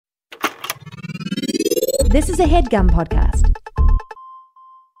This is a HeadGum podcast.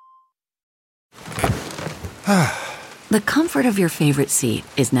 The comfort of your favorite seat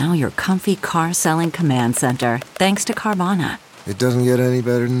is now your comfy car-selling command center, thanks to Carvana. It doesn't get any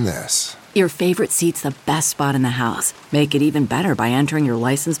better than this. Your favorite seat's the best spot in the house. Make it even better by entering your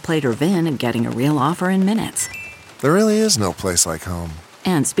license plate or VIN and getting a real offer in minutes. There really is no place like home.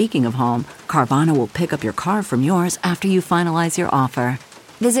 And speaking of home, Carvana will pick up your car from yours after you finalize your offer.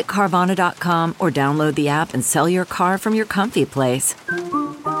 Visit Carvana.com or download the app and sell your car from your comfy place.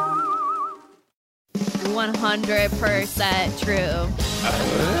 100% true.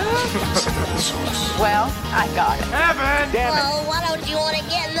 Well, I got it. Evan! Damn it. Well, why don't you want to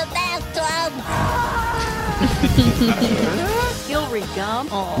get in the bathtub? Hillary Gum.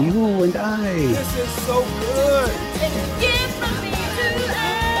 Oh. You and I. This is so good.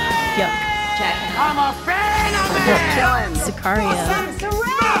 Yuck. Check. I'm a fan of it! Sicario.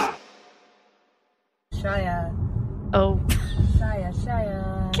 Shia. Oh.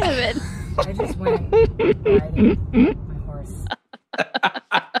 Shia. Kevin. I just went riding my horse.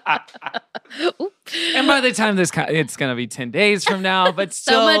 And by the time it's going to be 10 days from now, but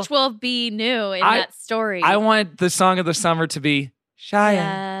still. So much will be new in that story. I want the song of the summer to be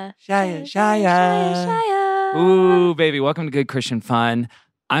Shia. Shia. Ooh, baby, welcome to Good Christian Fun.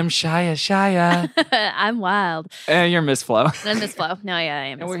 I'm Shia. I'm wild. And you're Miss Flo. I'm Miss Flo. No, yeah, I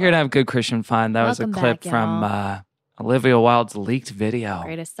am. And we're here to have Good Christian Fun. That Welcome was a clip back, from Olivia Wilde's leaked video.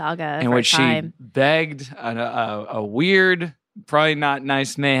 Greatest saga in of which our time. she begged a weird, probably not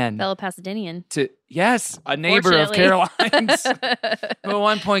nice man. Fellow Pasadenian. A neighbor of Caroline's. Who at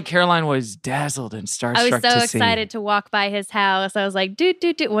one point, Caroline was dazzled and starstruck to see. I was so excited to walk by his house. I was like, doot.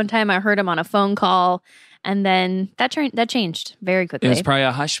 One time I heard him on a phone call. And then that changed very quickly. It was probably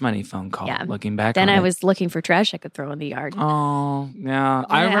a hush money phone call, looking back then on I it. was looking for trash I could throw in the yard. Oh, yeah.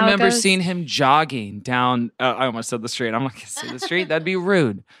 I remember seeing him jogging down, I almost said the street. I'm not going to say the street. That'd be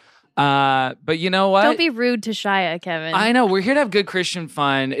rude. But you know what? Don't be rude to Shia, Kevin. I know. We're here to have Good Christian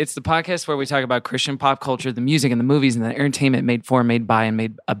Fun. It's the podcast where we talk about Christian pop culture, the music and the movies and the entertainment made for, made by, and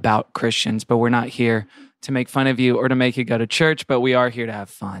made about Christians. But we're not here to make fun of you or to make you go to church, but we are here to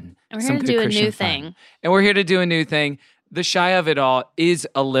have fun. And we're here to do a new thing. And we're here to do a new thing. The Shia of it all is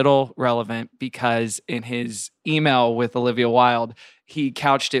a little relevant because in his email with Olivia Wilde, he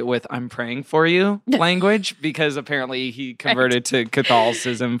couched it with "I'm praying for you" language because apparently he converted to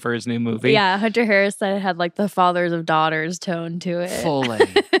Catholicism for his new movie. Yeah, Hunter Harris said it had like the fathers of daughters tone to it. Fully.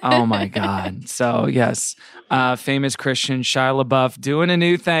 Oh my God. So yes, famous Christian Shia LaBeouf doing a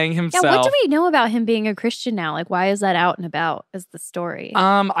new thing himself. Yeah, what do we know about him being a Christian now? Like, why is that out and about? Is the story?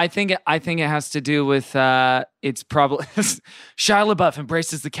 I think it has to do with it's probably Shia LaBeouf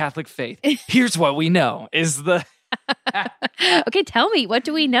embraces the Catholic faith. Here's what we know is the. Okay, tell me, what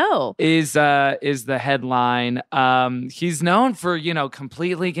do we know? Is the headline. He's known for,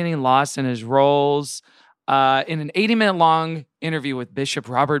 completely getting lost in his roles. In an 80-minute long interview with Bishop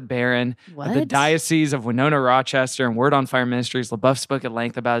Robert Barron of the Diocese of Winona Rochester and Word on Fire Ministries, LaBeouf spoke at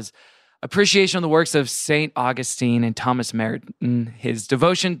length about his appreciation of the works of St. Augustine and Thomas Merton, his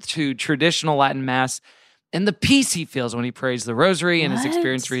devotion to traditional Latin Mass, and the peace he feels when he prays the Rosary and his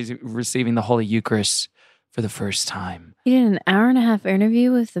experience receiving the Holy Eucharist for the first time. You did an hour-and-a-half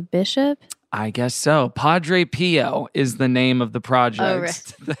interview with the bishop? I guess so. Padre Pio is the name of the project. Oh,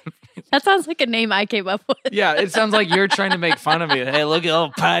 right. That sounds like a name I came up with. Yeah, it sounds like you're trying to make fun of me. Hey, look at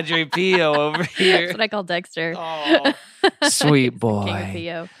old Padre Pio over here. That's what I call Dexter. Oh, sweet boy. King of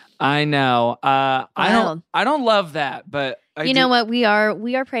Pio. I know. I don't love that, but you know what? We are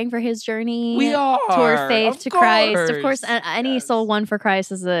praying for his journey. We are toward faith to Christ. Of course, Yes. any soul won for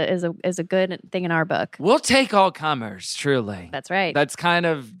Christ is a good thing in our book. We'll take all comers, truly. That's right. That's kind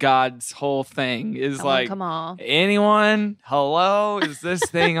of God's whole thing is come on. Anyone? Hello? Is this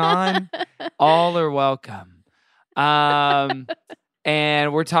thing on? All are welcome. And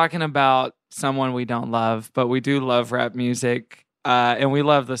we're talking about someone we don't love, but we do love rap music. And we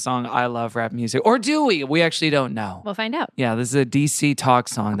love the song I Love Rap Music. Or do we? We actually don't know. We'll find out. Yeah, this is a DC Talk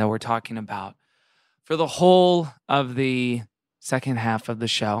song that we're talking about for the whole of the second half of the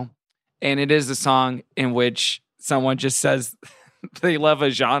show. And it is a song in which someone just says they love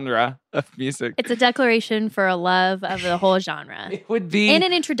a genre of music. It's a declaration for a love of the whole genre. It would be. And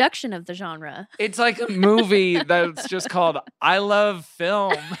an introduction of the genre. It's like a movie that's just called I Love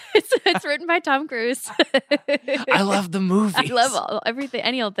Film. It's written by Tom Cruise. I love the movies. I love everything,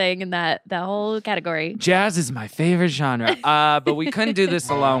 any old thing in that whole category. Jazz is my favorite genre. But we couldn't do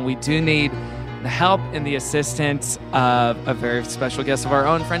this alone. We do need the help and the assistance of a very special guest of our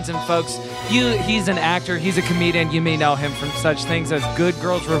own, friends and folks. He's an actor. He's a comedian. You may know him from such things as Good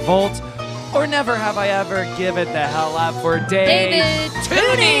Girls Revolt or never have I ever. Give it the hell up for David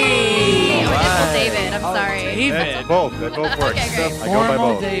Theune. Oh, it's called David. I'm sorry. David. Both. They both work. Okay, great. I go by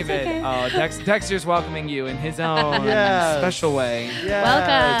Formal both. David. Okay. Oh, Dexter's welcoming you in his own Yes. special way. Yes,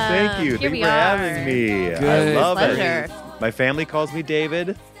 Welcome. Thank you. Here Thank we you for are. having me. Good. I love Pleasure. it. My family calls me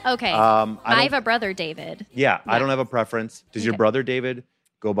David. Okay. I I have don't- a brother, David. I don't have a preference. Does your Okay. brother David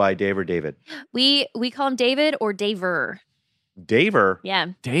go by Dave or David? We call him David or Daver. Daver. Yeah.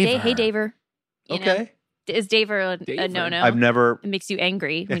 Daver. Hey, Daver. You know? Okay. Is Daver a Daver. no-no? I've never. It makes you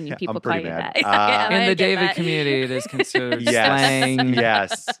angry when Yeah, people I'm call pretty you mad. that. Uh, Yeah, In I the get David that. community, it is considered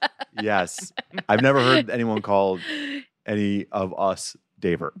Yes. slang. Yes. I've never heard anyone call any of us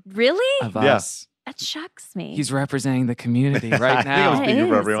Daver. Really? Of Yeah. us. That shocks me. He's representing the community I right think I was now. Yeah, speaking it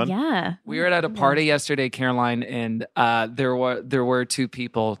for is. everyone. Yeah. We were at a party yesterday, Caroline, and there were two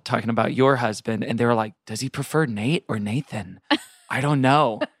people talking about your husband, and they were like, "Does he prefer Nate or Nathan?" I don't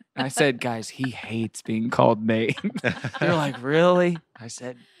know. And I said, "Guys, he hates being called Nate." They're like, "Really?" I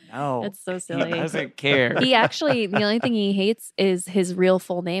said, "No, That's so he silly. doesn't care." He actually, the only thing he hates is his real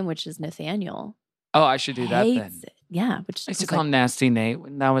full name, which is Nathaniel. Oh, I should do that Hates then. it. Yeah, which I used to is call him Nasty Nate.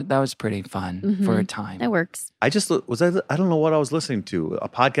 That was pretty fun for a time. that works. I don't know what I was listening to. A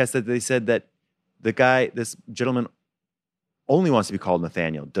podcast that they said that this gentleman only wants to be called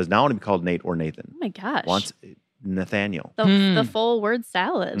Nathaniel, does not want to be called Nate or Nathan. Oh my gosh. Wants Nathaniel. the full word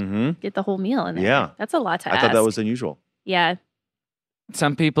salad. Mm-hmm. Get the whole meal in there. Yeah. That's a lot to I ask. thought that was unusual. Yeah.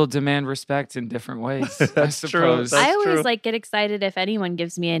 Some people demand respect in different ways. I That's true. suppose. That's I always true. get excited if anyone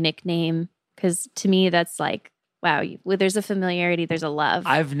gives me a nickname because to me that's like, wow, there's a familiarity, there's a love.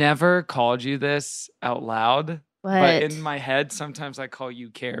 I've never called you this out loud, What? but in my head, sometimes I call you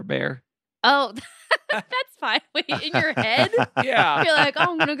Care Bear. Oh, that's fine. Wait, in your head? Yeah. You're like,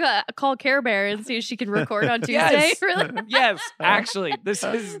 oh, I'm going to call Care Bear and see if she can record on Tuesday. Yes. Really? Yes, actually, this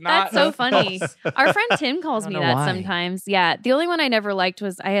is not. That's so funny. Our friend Tim calls I me don't know that why. sometimes. Yeah. The only one I never liked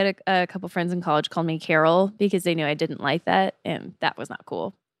was I had a couple friends in college call me Carol because they knew I didn't like that. And that was not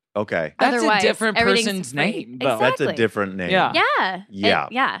cool. Okay. That's Otherwise, a different everything's person's free. name, though. Exactly. That's a different name. Yeah. Yeah. Yeah.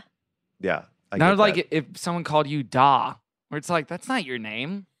 Yeah. Yeah. I Not get like that. if someone called you Da, where it's like, that's not your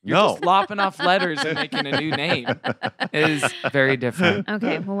name. You're No. just lopping off letters and making a new name. It is very different.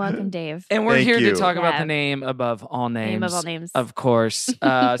 Okay. Well, welcome, Dave. And we're Thank here you. to talk about Yeah. the name above all names. Name of all names. Of course,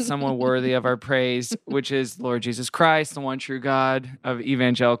 someone worthy of our praise, which is Lord Jesus Christ, the one true God of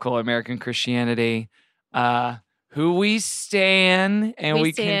evangelical American Christianity, who we stand and We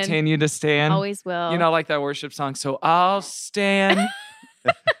we stand. continue to stand. Always will. You know, like that worship song. So I'll stand.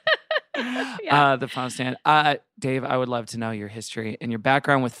 Yeah. The final stand. Dave, I would love to know your history and your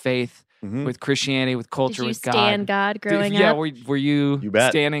background with faith, Mhm. with Christianity, with Did culture, you with God. stand God growing Yeah, up? were you You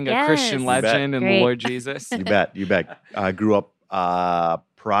bet. standing a Yes. Christian You bet. legend in the Great. Lord Jesus? You bet. You bet. I grew up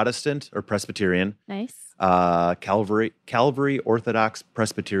Protestant or Presbyterian, Nice. Calvary Orthodox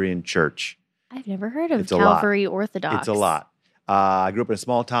Presbyterian Church. I've never heard of It's a lot. Calvary Orthodox. It's a lot. I grew up in a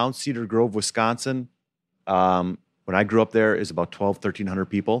small town, Cedar Grove, Wisconsin. When I grew up there, it was about 1,300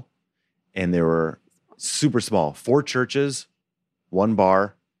 people, and they were super small. 4 churches, 1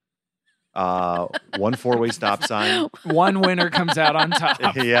 bar, 1 4-way stop sign. One winner comes out on top.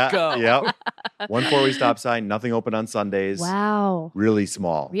 Yeah, Go. yep. 1 4-way stop sign. Nothing open on Sundays. Wow. Really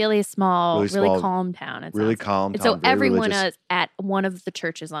small. Really small, Really really small, calm town. It Really sounds like. calm. And town, so very everyone religious. is at one of the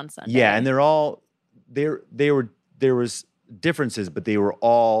churches on Sunday. Yeah, and there was differences, but they were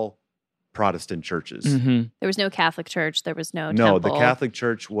all Protestant churches. Mhm. there was no Catholic church. There was no No, temple. the Catholic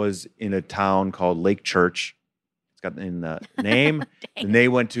Church was in a town called Lake Church. It's got in the name. And they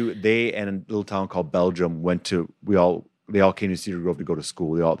and a little town called Belgium they all came to Cedar Grove to go to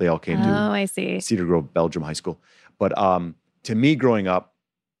school. They all came Oh, to I see. Cedar Grove, Belgium High School. But to me growing up,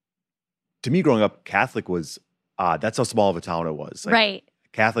 Catholic was that's how small of a town it was. Like, Right.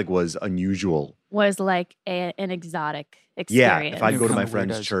 Catholic was unusual. Was like an exotic Yeah, experience. if I'd go to my Kinda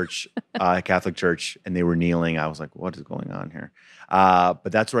friend's weirdos. church, Catholic church, and they were kneeling, I was like, what is going on here?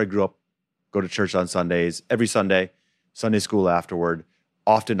 But that's where I grew up. Go to church on Sundays, every Sunday, Sunday school afterward.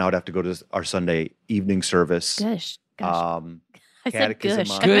 Often I would have to go to our Sunday evening service. Gush. I said catechism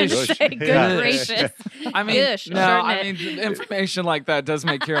gush. on- I meant to Gush. say good Yeah. gracious. I mean, Gush, no, shorten I it. mean, information like that does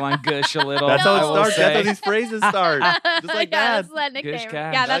make Caroline gush a little. That's how I it will starts. That's how say. these phrases start. Just like yeah, that. that's that nickname.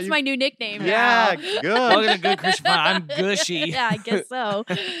 cash. Yeah, that's you- my new nickname. Yeah, now. good. Welcome to Good Christian Fun. I'm gushy. Yeah, I guess so.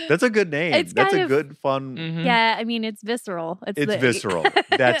 That's a good name. It's That's kind a of- good, fun. Mhm. Yeah, I mean it's visceral. It's visceral.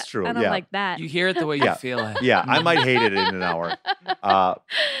 That's true. I don't Yeah. like that. You hear it the way you Yeah. feel it. Yeah, I might hate it in an hour.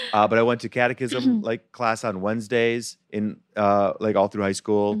 But I went to catechism like class on Wednesdays in like all through high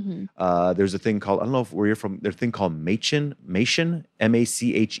school. Mhm. There's a thing called, I don't know where you're from, there's a thing called Machen,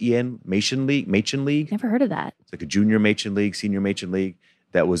 M-A-C-H-E-N, Machen League. Never heard of that. It's like a junior Machen League, senior Machen League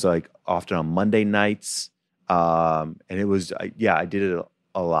that was like often on Monday nights. And it was, I did it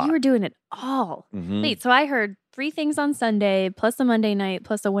a lot. You were doing it all. Mhm. Wait, so I heard 3 things on Sunday, plus a Monday night,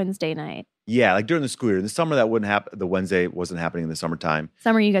 plus a Wednesday night. Yeah, like during the school year. In the summer, that wouldn't happen. The Wednesday wasn't happening in the summertime.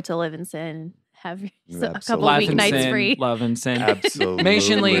 Summer, you got to live in sin, have a couple Absolutely. of weeknights free. Love and sin. Absolutely.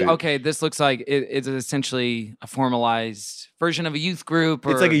 Machen League, okay, this looks like it's essentially a formalized version of a youth group.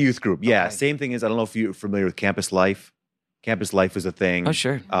 It's like a youth group. Yeah. Okay. Same thing is, I don't know if you're familiar with Campus Life. Campus Life is a thing. Oh,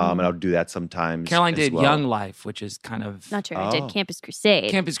 sure. And I'll do that sometimes. Caroline as did well. Young Life, which is kind of Not sure. I Oh. did Campus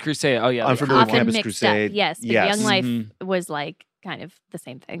Crusade. Campus Crusade. Oh, yeah. I'm familiar with Often Campus mixed Crusade. up. Yes, but Yes. Young Life Mhm. was like kind of the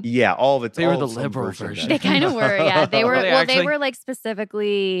same thing. Yeah, all of it. They were all the of some liberal version of version. that. They kind of were, yeah. They were Were they well, they actually? were like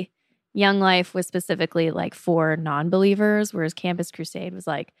specifically Young Life was specifically like for non-believers, whereas Campus Crusade was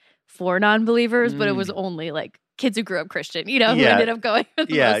like for non-believers, but it was only like kids who grew up Christian, who Yeah. ended up going for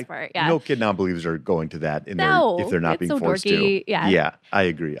the most part. Yeah. No kid non-believers are going to that in No, their, if they're not it's being so forced dorky. to. Yeah. Yeah, I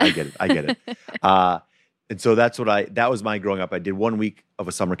agree. I get it. And so that was my growing up. I did 1 week of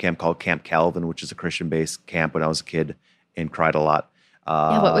a summer camp called Camp Calvin, which is a Christian-based camp when I was a kid and cried a lot.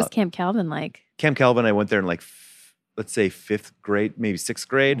 Yeah, what was Camp Calvin like? Camp Calvin, I went there in like, let's say 5th grade, maybe 6th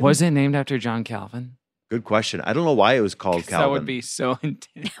grade. Was it named after John Calvin? Good question. I don't know why it was called Calvin. That would be so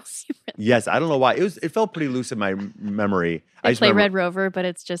intense. Yes, I don't know why. It felt pretty loose in my memory. I They just play remember- Red Rover, but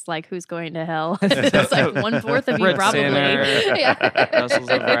it's just like who's going to hell. It's like 1/4 of you Red probably. Sinner, Vessels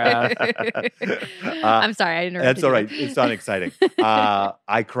of Wrath. I'm sorry, I interrupted. That's all you. right. It's not exciting.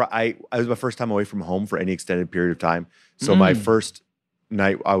 I was my first time away from home for any extended period of time. So my first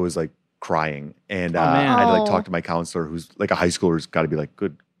night, I was like crying, and man. I had to like Oh. talk to my counselor, who's like a high schooler, who's got to be like,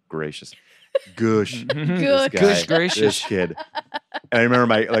 good gracious, gush, Good. this guy, Gush gracious. this kid. And I remember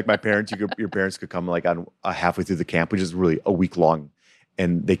my parents. Your parents could come like on halfway through the camp, which is really a week long,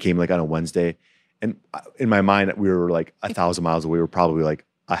 and they came like on a Wednesday. And in my mind, we were like 1,000 miles away. We were probably like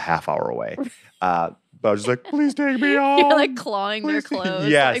a half hour away. But I was just like, please take me home. You're like clawing their Please. clothes.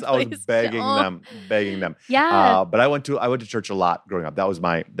 Yes, like, I was please begging don't. them. Yeah. But I went to church a lot growing up. That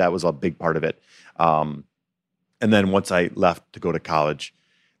was a big part of it. And then once I left to go to college,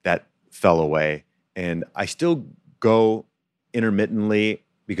 that fell away. And I still go intermittently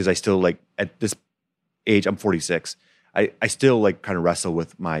because I still like at this age, I'm 46. I still like kind of wrestle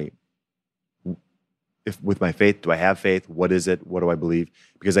with my faith. Do I have faith? What is it? What do I believe?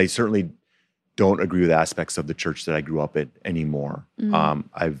 Because I certainly don't agree with aspects of the church that I grew up in anymore. Mm.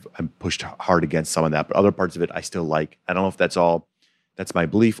 I'm pushed hard against some of that, but other parts of it I still like. I don't know if that's my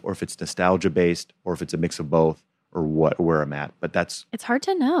belief, or if it's nostalgia based, or if it's a mix of both, or where I'm at. But It's hard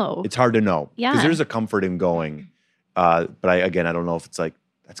to know. it's hard to know. Yeah. Because there's a comfort in going. But I don't know if it's like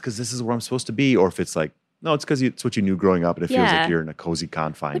that's because this is where I'm supposed to be, or if it's like no, it's because it's what you knew growing up, and it feels Yeah. like you're in a cozy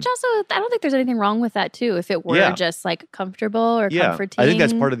confine. Which also, I don't think there's anything wrong with that too. If it were Yeah. just like comfortable or comforting. I think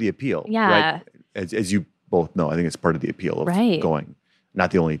that's part of the appeal. Yeah. Right? As you both know, I think it's part of the appeal of Right. going.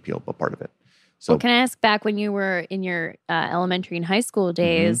 Not the only appeal, but part of it. So Well, can I ask, back when you were in your elementary and high school Mm-hmm.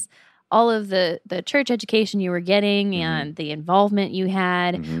 days, all of the church education you were getting Mm-hmm. and the involvement you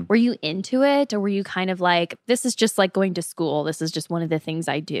had, were you into it, or were you kind of like, this is just like going to school, this is just one of the things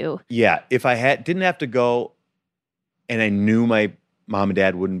I do? yeah, if I didn't have to go, and I knew my mom and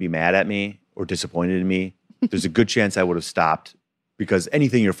dad wouldn't be mad at me or disappointed in me, there's a good chance I would have stopped, because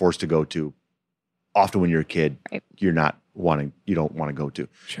anything you're forced to go to, often when you're a kid, Right. you don't want to go to.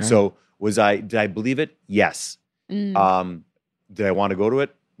 Sure. So did I believe it? Yes. Mm. Did I want to go to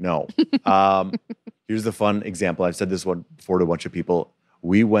it? No. Here's the fun example. I've said this one before to a bunch of people.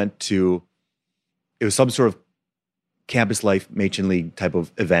 We went to, it was some sort of campus life Machen League type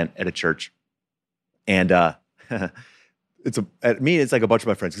of event at a church. And it's like a bunch of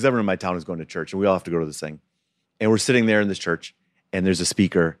my friends, because everyone in my town is going to church, and we all have to go to this thing. And we're sitting there in this church, and there's a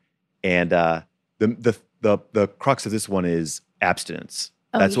speaker, and the crux of this one is abstinence.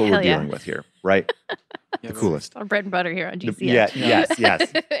 Oh, That's what we're hell yeah. dealing with here, right? The coolest. Our bread and butter here on GCN.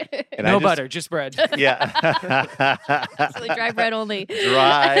 Yes. And No butter, just bread. Yeah. Actually, dry bread only.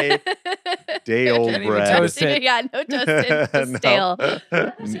 Dry, day-old Can't even bread. toast it. Yeah, no toasted, just No. stale.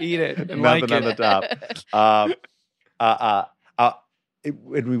 Just eat it. And Nothing like on it. the top.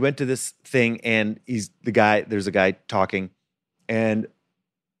 And we went to this thing, and there's a guy talking, and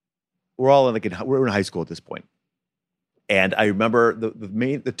we're all we're in high school at this point. And I remember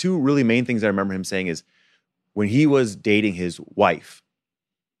the two really main things I remember him saying is, when he was dating his wife,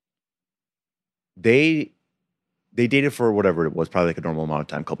 they dated for whatever it was, probably like a normal amount of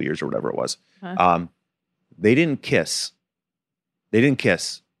time, a couple years or whatever it was. Huh. They didn't kiss They didn't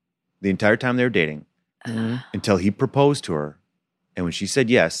kiss the entire time they were dating until he proposed to her. And when she said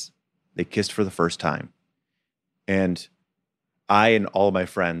yes, they kissed for the first time. And I and all of my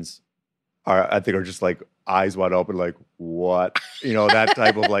friends I think are just like eyes wide open, like, what? You know, that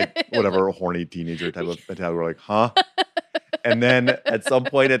type of like, whatever, horny teenager type of mentality. We're like, huh? And then at some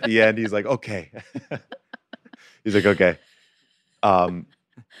point at the end, he's like, okay. He's like, okay. And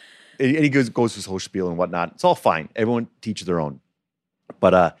he goes through his whole spiel and whatnot. It's all fine. Everyone teach their own.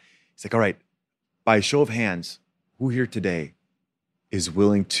 But he's like, all right, by a show of hands, who here today is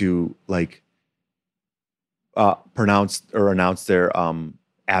willing to like pronounce or announce their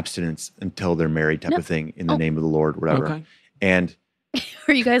abstinence until they're married type of thing in the name of the Lord, whatever. Okay. And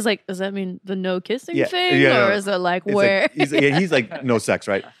are you guys like, does that mean the no kissing thing? Or is it like where? Like, he's like, no sex,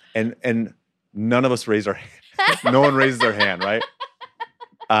 right? And none of us raised our hand. No one raises their hand, right?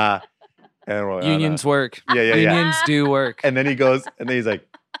 And we're like, unions work. Yeah. Unions do work. And then he goes, and then he's like,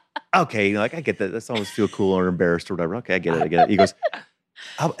 okay, you know, like I get that. That someone feel cool or embarrassed or whatever. Okay, I get it. He goes,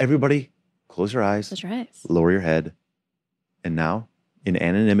 everybody, close your eyes. Close your eyes. Lower your head. And now, in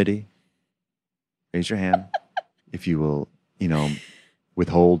anonymity, raise your hand if you will, you know,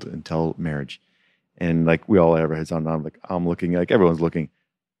 withhold until marriage. And like we all have our heads on. I'm looking, like everyone's looking.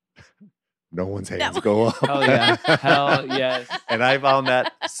 No one's hands go up. Hell yeah. Hell yes. And I found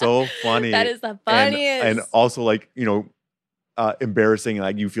that so funny. That is the funniest. And also like, you know, embarrassing.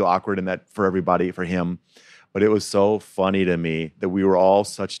 Like you feel awkward in that for everybody, for him. But it was so funny to me that we were all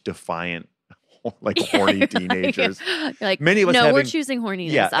such defiant, like horny teenagers. You're like, many of us we're choosing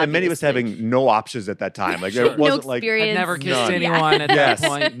horniness. Yeah, obviously. and many of us having no options at that time. Like it wasn't like I've never kissed anyone at that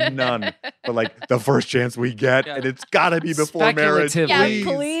point. None. But like the first chance we get, and it's got to be before marriage. Yeah,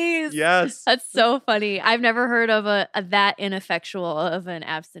 please. Yes. That's so funny. I've never heard of a that ineffectual of an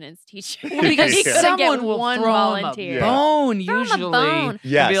abstinence teacher. Because someone will one throw volunteer. him a bone usually.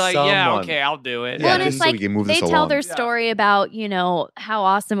 Yeah, be like, yeah, okay, I'll do it. Well, Yeah, and it's so like we can move they this tell along. their story about, you know, how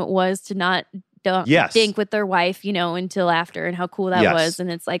awesome it was to not dink with their wife, you know, until after, and how cool that was. And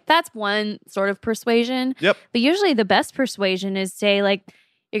it's like, that's one sort of persuasion. Yep. But usually the best persuasion is say like,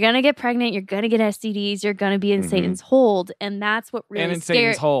 you're going to get pregnant, you're going to get STDs, you're going to be in Satan's hold. And that's what really and in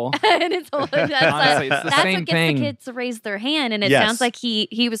Satan's hole. And it's honestly, it's the that's same what gets thing. the kids to raise their hand. And it sounds like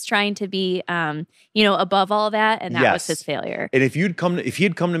he was trying to be, you know, above all that. And that was his failure. And if he had come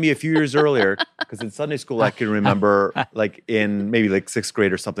to me a few years earlier, because in Sunday school, I can remember like in maybe like 6th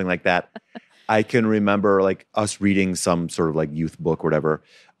grade or something like that, I can remember like us reading some sort of like youth book or whatever,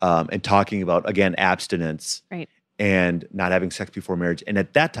 and talking about, again, abstinence. Right. And not having sex before marriage. And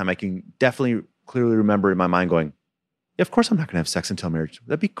at that time, I can definitely clearly remember in my mind going, yeah, of course I'm not going to have sex until marriage.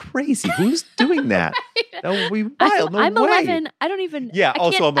 That'd be crazy. Who's doing that? That would be wild. I'm no way. 11. I don't even. Yeah. I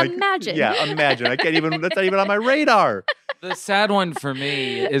Also, can't I'm like, imagine. Yeah, imagine. I can't even. That's not even on my radar. The sad one for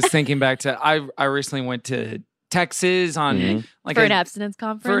me is thinking back to I recently went to Texas on like for an abstinence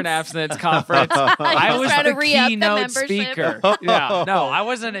conference. For an abstinence conference. I was trying to the re-up keynote the speaker. Yeah. No, I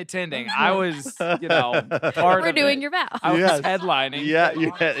wasn't attending. I was, you know, part We're of doing it. your vow. I was headlining. Yeah.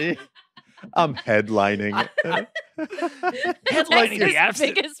 I'm headlining. Headlining the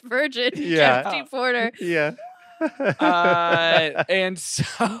abstinence. Biggest virgin, Yeah. Jeff T. Porter. Yeah. And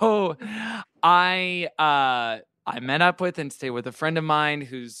so I met up with and stayed with a friend of mine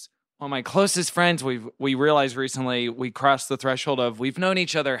who's one of my closest friends. We realized recently we crossed the threshold of we've known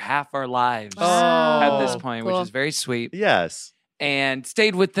each other half our lives at this point, cool. which is very sweet. Yes. And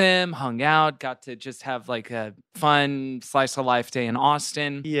stayed with them, hung out, got to just have like a fun slice of life day in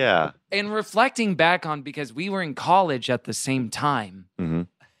Austin. Yeah. And reflecting back on, because we were in college at the same time,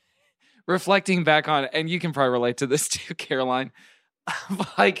 reflecting back on, and you can probably relate to this too, Caroline,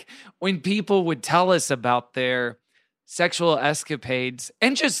 like when people would tell us about their sexual escapades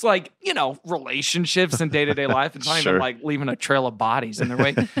and just like, you know, relationships and day-to-day life. It's not even like leaving a trail of bodies in their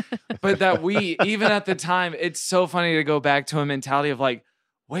way. But that we, even at the time, it's so funny to go back to a mentality of like,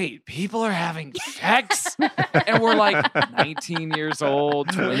 wait, people are having sex? And we're like 19 years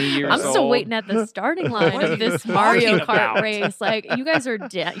old, 20 years old. I'm still waiting at the starting line of this Mario Kart race. Like, you guys are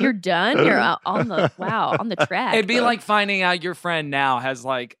you're done. You're on the track. It'd be like finding out your friend now has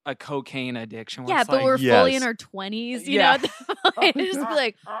like a cocaine addiction. Yeah, but we're fully in our 20s, you know? It'd just be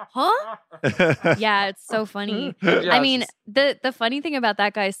like, huh? Yeah, it's so funny. I mean, the funny thing about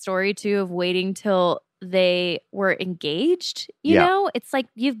that guy's story too of waiting till they were engaged, you know, it's like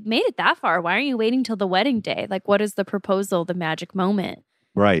you've made it that far. Why aren't you waiting till the wedding day? Like, what is the proposal, the magic moment?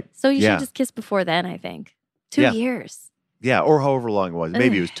 Right. So you should just kiss before then, I think. 2 years. Yeah, or however long it was.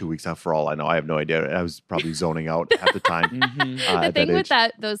 Maybe it was 2 weeks. For all I know, I have no idea. I was probably zoning out at the time. The thing with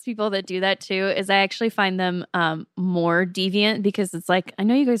those people that do that too, is I actually find them more deviant because it's like, I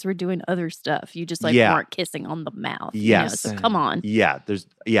know you guys were doing other stuff. You just weren't kissing on the mouth. Yes. So come on. Yeah.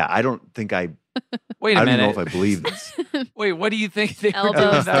 I don't think I. Wait a minute. I don't know if I believe this. Wait, what do you think they were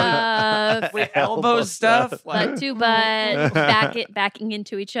Elbow doing? stuff. Wait, elbow stuff? Butt to butt, backing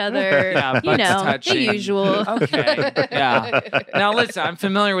into each other. Yeah, butts touching. The usual. Okay. Yeah. Now listen, I'm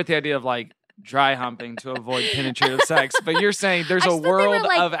familiar with the idea of like dry humping to avoid penetrative sex, but you're saying there's a world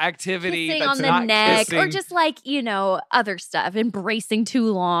of activity kissing that's on the not neck, kissing. or just like other stuff, embracing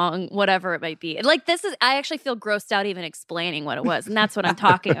too long, whatever it might be. Like I actually feel grossed out even explaining what it was, and that's what I'm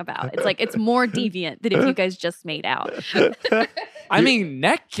talking about. It's like it's more deviant than if you guys just made out. I mean,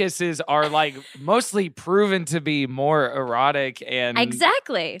 neck kisses are like mostly proven to be more erotic and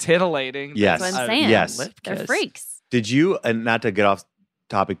exactly titillating. Yes, that's what I'm saying. Yes, they're freaks. Did you? And not to get off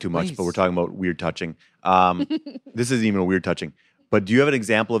topic too much, Please. but we're talking about weird touching. This isn't even a weird touching. But do you have an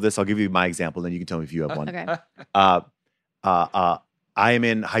example of this? I'll give you my example, then you can tell me if you have one. Okay. I am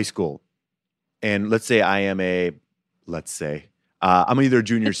in high school, and let's say I'm either a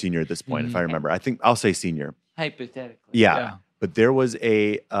junior or senior at this point, if I remember. I think I'll say senior. Hypothetically. Yeah. But there was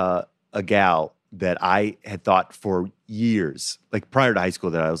a gal that I had thought for years, like prior to high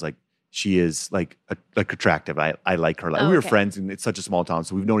school, that I was like, she is like attractive. I like her. Like, we were friends, and it's such a small town,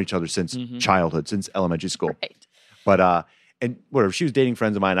 so we've known each other since childhood, since elementary school. Right. But and whatever, she was dating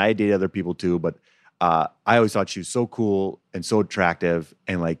friends of mine. I dated other people too, but I always thought she was so cool and so attractive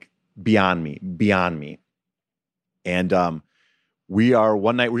and like beyond me. And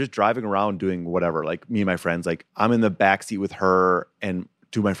one night we're just driving around doing whatever, like me and my friends. Like I'm in the back seat with her, and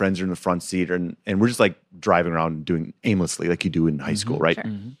two of my friends are in the front seat, and we're just like driving around doing aimlessly, like you do in high school, right?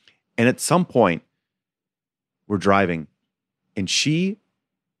 Sure. And at some point, we're driving, and she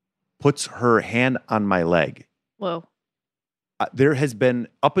puts her hand on my leg. Whoa. There has been,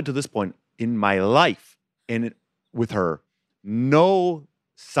 up until this point in my life, with her, no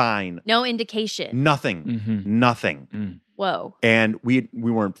sign. No indication. Nothing. Nothing. Whoa. And we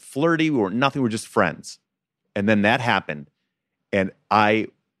weren't flirty. We weren't nothing. We were just friends. And then that happened. And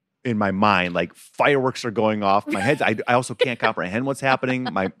in my mind, like fireworks are going off. My head, I also can't comprehend what's happening.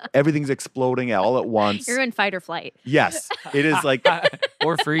 Everything's exploding all at once. You're in fight or flight. Yes, it is like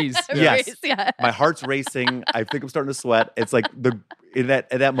or freeze. Yes, freeze, yeah. My heart's racing. I think I'm starting to sweat. It's like at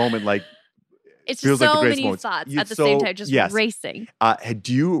that moment, like it's feels so like the greatest many moments. thoughts at the same time, just racing.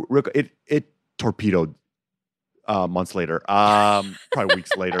 It torpedoed months later, probably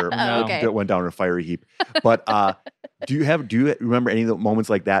weeks later. Okay. It went down in a fiery heap. But do you remember any of the moments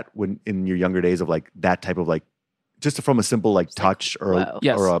like that when in your younger days of like that type of like just from a simple like touch or a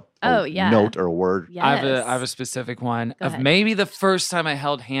note or a word? Yes. I have a specific one of maybe the first time I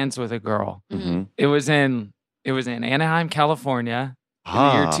held hands with a girl. Mm-hmm. It was in Anaheim, California. In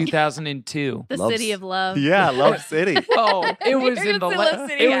the year 2002. The city of love. Yeah, Love City. Oh, it was You're in the gonna say Love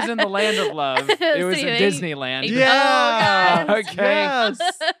City, it was in the land of love. It was in Disneyland. Yeah. Oh, God. Okay. Yes.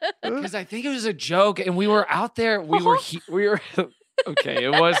 Because I think it was a joke, and we were out there. We were. Okay, it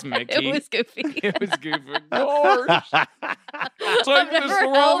was Mickey. It was Goofy. It was Goofy. Gosh. I've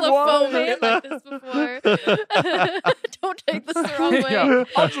never held a foam hand like this before. Don't take this the wrong way. Yeah,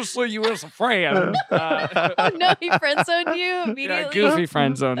 I'll just see you as a friend. No, he friend-zoned you immediately. Yeah, Goofy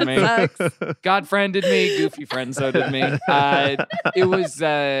friend-zoned me. God friended me. Goofy friend-zoned me. It was,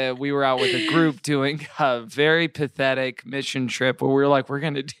 we were out with a group doing a very pathetic mission trip where we were like, we're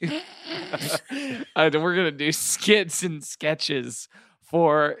going to do skits and sketches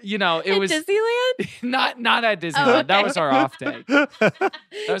for, it was Disneyland? not at Disneyland. Oh, okay. That was our off day.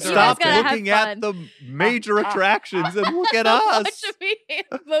 Stop looking at the major attractions and look at us. Watch me in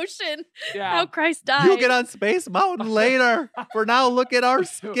motion. Yeah. How Christ died. You'll get on Space Mountain later. For now, look at our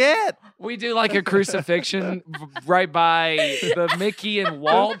skit. We do like a crucifixion right by the Mickey and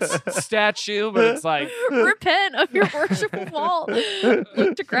Walt statue, but it's like repent of your worship of Walt.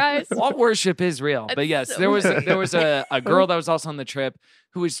 Look to Christ. Walt worship is real. But yes, so there was a girl that was also on the trip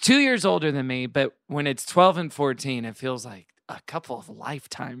who was 2 years older than me, but when it's 12 and 14, it feels like a couple of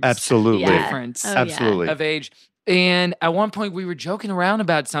lifetimes. Absolutely. Difference Absolutely. of age. And at one point we were joking around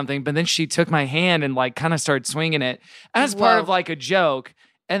about something, but then she took my hand and like kind of started swinging it as part of like a joke.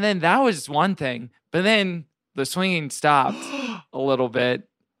 And then that was one thing, but then the swinging stopped a little bit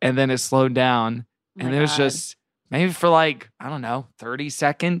and then it slowed down. And it was just maybe for like, I don't know, 30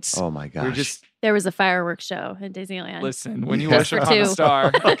 seconds. Oh my gosh. There was a fireworks show in Disneyland. Listen, when you worship on a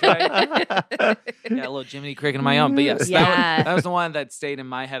star, okay? Yeah, a little Jiminy Cricket of my own. But yes, that was the one that stayed in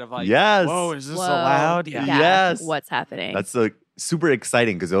my head of like, whoa, is this allowed? Yeah. Yes. What's happening? That's super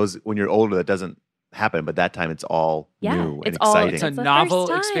exciting because when you're older, that doesn't happen. But that time, it's all new and exciting. It's a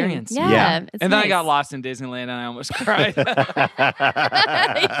novel experience. Yeah. And then I got lost in Disneyland and I almost cried.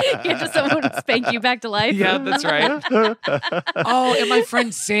 You just someone spank you back to life. Yeah, that's right. Oh, and my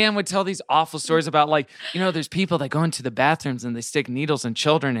friend Sam would tell these awful stories about like, there's people that go into the bathrooms and they stick needles in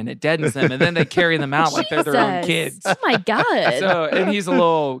children and it deadens them and then they carry them out like they're their own kids. Oh my God. So, and he's a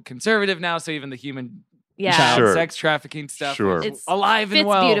little conservative now, so even the human child sex trafficking stuff is alive and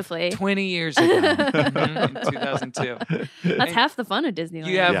well beautifully 20 years ago in 2002. That's half the fun of Disneyland.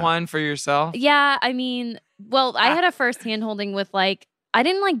 You have one for yourself? Yeah, I mean, well, I had a first hand holding with like, I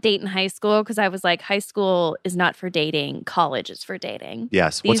didn't like date in high school because I was like, high school is not for dating. College is for dating.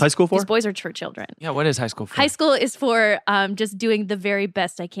 Yes. What's high school for? These boys are for children. Yeah, what is high school for? High school is for just doing the very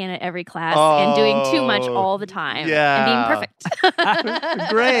best I can at every class and doing too much all the time and being perfect.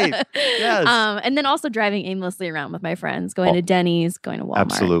 Great. Yes. And then also driving aimlessly around with my friends, going to Denny's, going to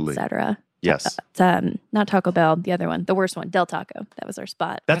Walmart, etc. Yes. Not Taco Bell, the other one, the worst one, Del Taco. That was our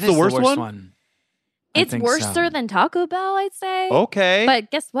spot. That's the worst one? It's worse than Taco Bell, I'd say. Okay.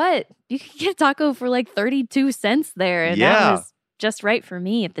 But guess what? You could get a taco for like 32 cents there. And that was just right for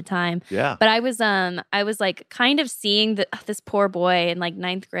me at the time. Yeah. But I was like kind of seeing this poor boy in like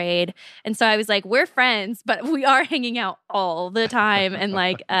 9th grade. And so I was like, we're friends, but we are hanging out all the time. And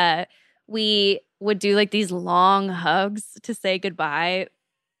like we would do like these long hugs to say goodbye.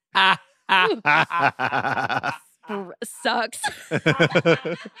 Sucks.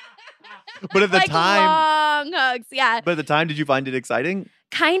 But at the like time, long hugs, yeah. But at the time, did you find it exciting?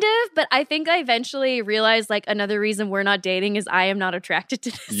 Kind of, but I think I eventually realized like another reason we're not dating is I am not attracted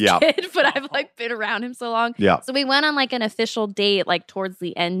to this kid, but I've like been around him so long. Yeah. So we went on like an official date like towards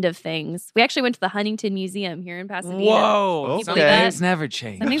the end of things. We actually went to the Huntington Museum here in Pasadena. Whoa. Can you believe that? Things never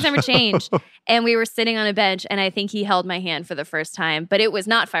change. Some things never change. And we were sitting on a bench and I think he held my hand for the first time, but it was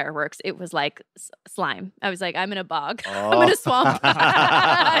not fireworks. It was like slime. I was like, I'm in a bog. I'm in a swamp.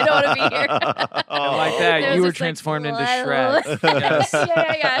 I don't want to be here. Oh, like that. You were transformed into Shrek. Yes.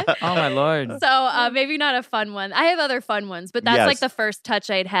 Yeah. Oh my Lord. So maybe not a fun one. I have other fun ones, but that's like the first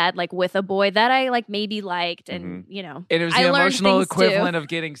touch I'd had like with a boy that I like maybe liked and And it was the emotional equivalent of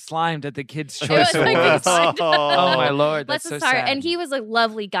getting slimed at the Kids' Choice Awards. Oh my Lord. That's so sad. And he was a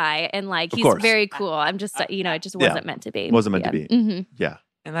lovely guy and like he's very cool. I'm just it just wasn't meant to be. Wasn't meant to be. Mm-hmm. Yeah.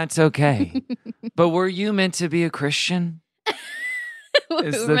 And that's okay. But were you meant to be a Christian? We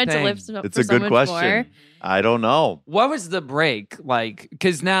were meant to live it's a good question. More. I don't know. What was the break like?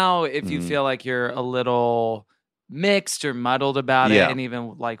 Because now if you feel like you're a little mixed or muddled about it and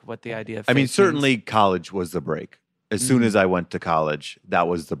even like what the idea of I mean, certainly college was the break. As soon as I went to college, that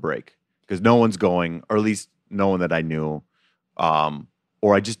was the break. Because no one's going, or at least no one that I knew,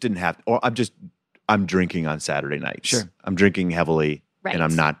 or I just didn't have, or I'm drinking on Saturday nights. Sure. I'm drinking heavily. Right. And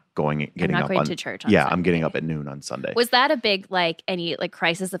I'm not getting up to church on Yeah, Sunday. I'm getting up at noon on Sunday. Was that a big any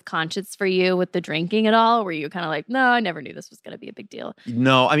crisis of conscience for you with the drinking at all? Were you kind of like, no, I never knew this was going to be a big deal?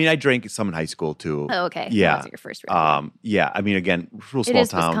 No, I mean I drank some in high school too. Oh, okay. Yeah. That was your first rodeo. Yeah. I mean, again, real small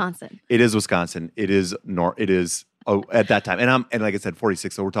town. Wisconsin. It is Wisconsin. It is at that time, and like I said,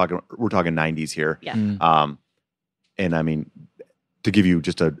 46. So we're talking 90s here. Yeah. And I mean, to give you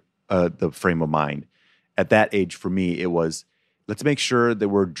just the frame of mind, at that age for me, it was. Let's make sure that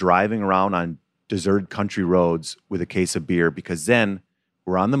we're driving around on deserted country roads with a case of beer because then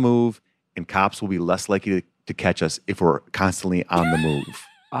we're on the move and cops will be less likely to catch us if we're constantly on the move.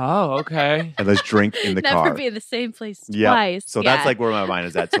 Oh, okay. And let's drink in the car. Never be in the same place twice. So that's like where my mind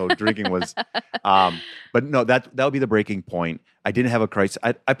is at. So drinking was, but no, that would be the breaking point. I didn't have a crisis.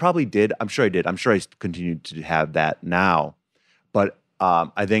 I probably did. I'm sure I did. I'm sure I continued to have that now. But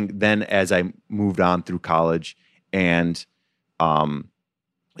I think then as I moved on through college and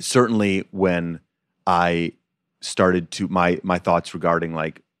certainly when I started to my thoughts regarding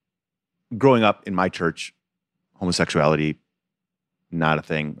like growing up in my church, homosexuality, not a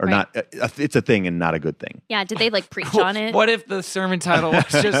thing or not. It's a thing and not a good thing. Yeah. Did they like preach on it? What if the sermon title was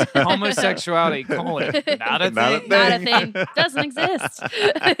just homosexuality, not a thing? Not a thing. Doesn't exist.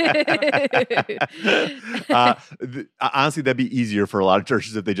 Honestly, that'd be easier for a lot of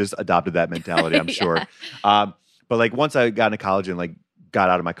churches if they just adopted that mentality, I'm sure. But like once I got into college and like got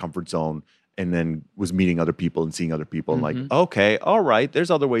out of my comfort zone and then was meeting other people and seeing other people and like, okay, all right, there's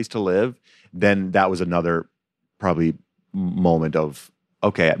other ways to live. Then that was another probably moment of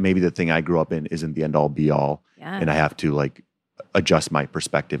okay, maybe the thing I grew up in isn't the end all be all, and I have to like adjust my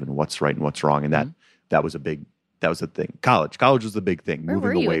perspective and what's right and what's wrong, and that was a thing. College was the big thing. Where Moving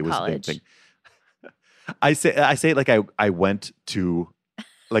were you away in was college? the big thing. I say it like I went to.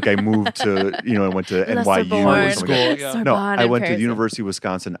 Like I moved to, I went to NYU. Or something like that. No, I went to the University of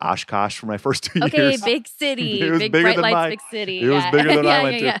Wisconsin, Oshkosh for my first 2 years. Okay, big city. It was big bigger bright than lights, mine. big city. It was bigger than I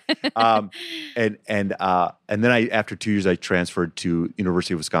went to. And then after 2 years, I transferred to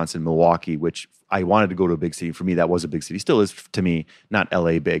University of Wisconsin, Milwaukee, which I wanted to go to a big city. For me, that was a big city. Still is to me, not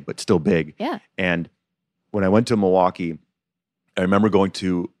LA big, but still big. Yeah. And when I went to Milwaukee, I remember going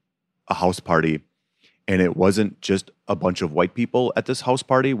to a house party, and it wasn't just a bunch of white people at this house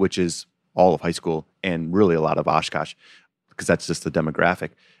party, which is all of high school and really a lot of Oshkosh, because that's just the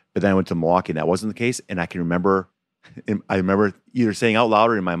demographic. But then I went to Milwaukee and that wasn't the case. And I remember either saying out loud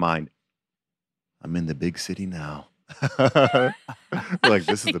or in my mind, I'm in the big city now. Like,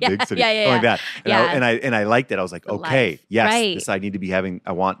 this is the big city. Like that. And I liked it. I was like, okay, yes, this I need to be having.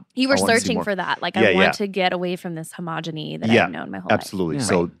 You were searching for that. Like, I want to get away from this homogeny that I've known my whole life. Absolutely.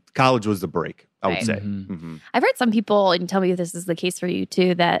 So college was the break, I would say. I've heard some people, and tell me if this is the case for you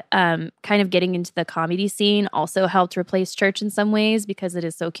too, that kind of getting into the comedy scene also helped replace church in some ways because it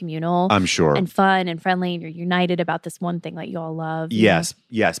is so communal. I'm sure. And fun and friendly, and you're united about this one thing that you all love. Yes.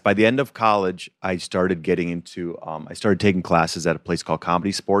 By the end of college, I started getting into, I started taking classes at a place called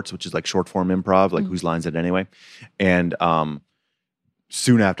Comedy Sports, which is like short form improv, like Whose Lines It Anyway? And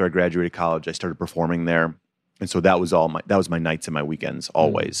soon after I graduated college, I started performing there. And so that was my nights and my weekends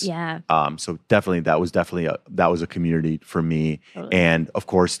always. Yeah. So definitely that was a community for me. Totally. And of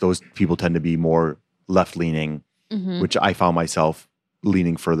course, those people tend to be more left leaning, which I found myself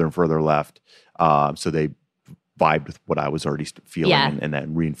leaning further and further left. So they vibed with what I was already feeling and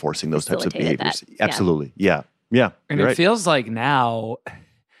then reinforcing those types of behaviors. Absolutely. Yeah. And it feels like now,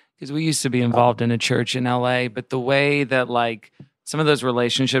 because we used to be involved in a church in LA, but the way that like some of those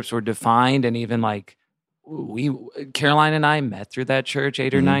relationships were defined, and even like Caroline and I met through that church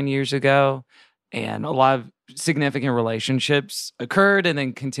 8 or 9 years ago, and a lot of significant relationships occurred and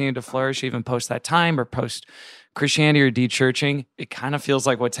then continued to flourish even post that time or post Christianity or de-churching. It kind of feels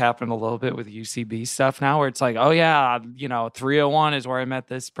like what's happened a little bit with UCB stuff now, where it's like, oh yeah, 301 is where I met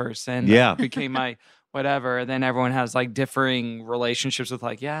this person. Yeah. Became my whatever. And then everyone has like differing relationships with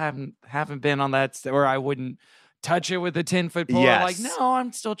like, I haven't been on that, or I wouldn't touch it with a 10-foot pole. Yes. Like, no,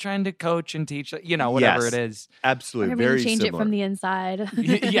 I'm still trying to coach and teach, whatever it is. Absolutely. Whatever, very change similar. it from the inside.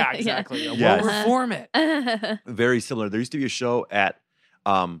 Yeah, exactly. Yes. We'll reform it. Very similar. There used to be a show at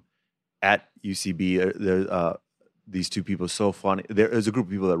UCB. These two people, so funny. There's a group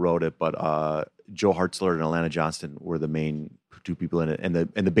of people that wrote it, but Joe Hartzler and Alana Johnston were the main two people in it. And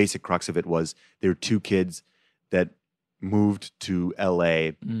the basic crux of it was there were two kids that moved to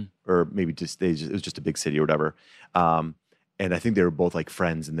LA, or maybe it was just a big city or whatever. And I think they were both like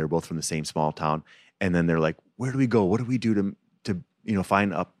friends, and they're both from the same small town. And then they're like, where do we go? What do we do to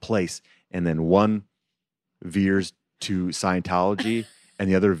find a place? And then one veers to Scientology and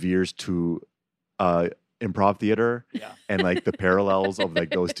the other veers to improv theater. Yeah. And like the parallels of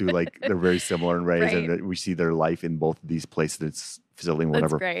like those two, like they're very similar in ways, Right. and we see their life in both of these places. It's facility,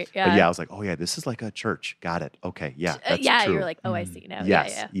 whatever. That's great. But I was like, oh yeah, this is like a church. Got it. Okay, yeah, that's true. You're like, oh, I see now.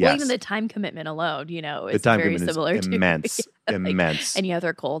 Yes, Yeah. yes. Well, even the time commitment alone, The is time very commitment similar is to immense, immense. any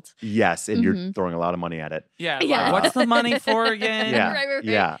other cult. Yes, and you're throwing a lot of money at it. Yeah. Yeah. What's the money for again? Yeah, Right.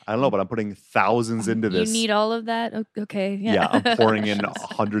 yeah. I don't know, but I'm putting thousands into this. You need all of that? Okay. Yeah, I'm pouring in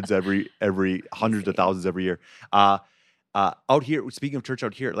hundreds of thousands every year. Out here, speaking of church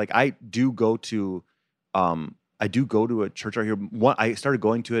out here, like I do go to a church out here. I started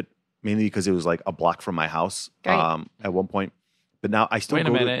going to it mainly because it was like a block from my house at one point. But now I still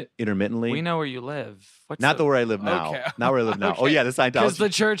go to it intermittently. We know where you live. Not where I live now. Okay. Not where I live now. Okay. Oh yeah, the Scientology. Because the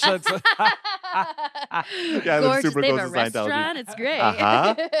church that's I live Gorgeous. super They have close a to Scientology. restaurant. It's great.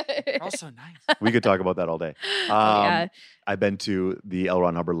 also nice. We could talk about that all day. Yeah. I've been to the L.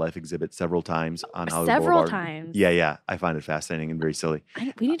 Ron Hubbard Life exhibit several times on Hollywood Several Boulevard. times. Yeah. I find it fascinating and very silly.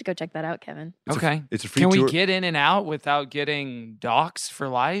 We need to go check that out, Kevin. Okay. It's a free Can tour. we get in and out without getting doxxed for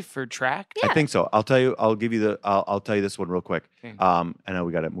life or tracked? I think so. I'll tell you. I'll tell you this one real quick. Okay. I know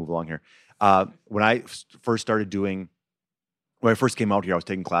we got to move along here. When I first came out here, I was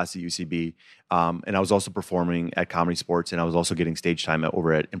taking class at UCB, and I was also performing at Comedy Sports, and I was also getting stage time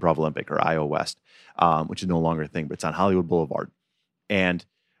over at Improv Olympic or IO West, which is no longer a thing, but it's on Hollywood Boulevard. And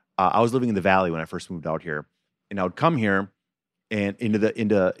I was living in the Valley when I first moved out here, and I would come here and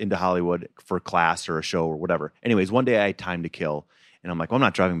into Hollywood for class or a show or whatever. Anyways, one day I had time to kill, and I'm like, well, I'm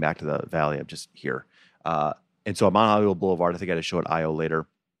not driving back to the Valley. I'm just here. And so I'm on Hollywood Boulevard. I think I had a show at IO later.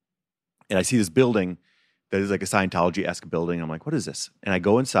 And I see this building that is like a Scientology-esque building. I'm like, what is this? And I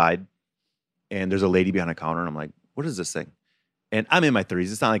go inside, and there's a lady behind a counter, and I'm like, what is this thing? And I'm in my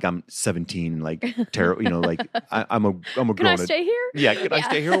 30s. It's not like I'm 17, like terrible. Like I'm a grown. Can I stay here? Yeah, can I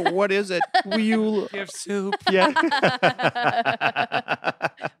stay here? What is it? Will you Give soup. Yeah.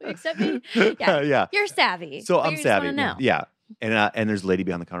 Accept me? Yeah. Yeah. You're savvy. So But I'm you just savvy. wanna know. Yeah. And there's a lady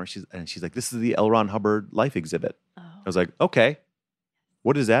behind the counter. She's like, this is the L. Ron Hubbard life exhibit. Oh. I was like, okay,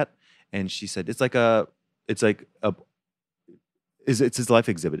 what is that? And she said, it's his life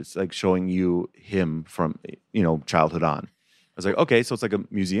exhibit. It's like showing you him from, childhood on. I was like, okay, so it's like a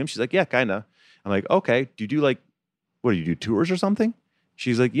museum. She's like, yeah, kind of. I'm like, okay, do you do like, what do you do, tours or something?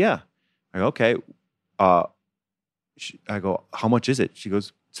 She's like, yeah. I go, okay. I go, how much is it? She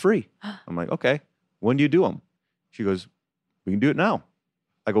goes, it's free. I'm like, okay. When do you do them? She goes, we can do it now.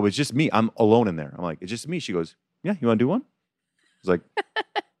 I go, it's just me. I'm alone in there. I'm like, it's just me. She goes, yeah, you want to do one? I was like,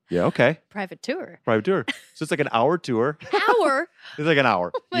 yeah, okay. Private tour. Private tour. So it's like an hour tour. Hour? It's like an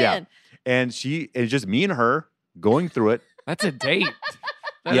hour. Yeah. Man. And it's just me and her going through it. That's a date.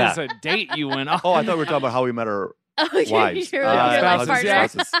 That Yeah. is a date you went on. Oh, I thought we were talking about how we met our Oh, wives. Your spouses, life yeah. partner.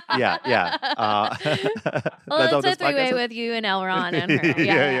 Spouses. Yeah. Well, That's it's a three-way with you and Elron and her.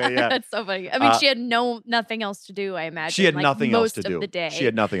 Yeah. That's so funny. I mean, she had nothing else to do, I imagine. She had like, nothing else to most do. of the day. She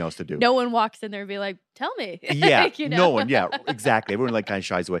had nothing else to do. No one walks in there and be like, tell me. Yeah, You know? no one. Yeah, exactly. Everyone like kind of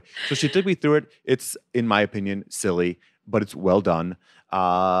shies away. So she took me through it. It's, in my opinion, silly, but it's well done.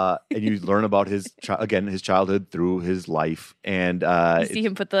 And you learn about his childhood through his life, and You see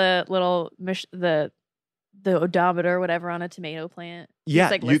him put the little the odometer or whatever on a tomato plant. yeah,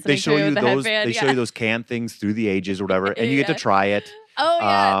 He's, like, they listening show to you the those. headband, They show yeah. you those canned things through the ages or whatever, and you get to Yeah. try it. Oh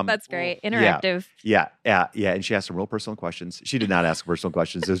yeah, Um, that's great. Interactive. Yeah. And she asked some real personal questions. She did not ask personal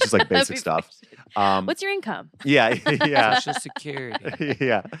questions. It was just like basic stuff. What's your income? Yeah, yeah. Social Security.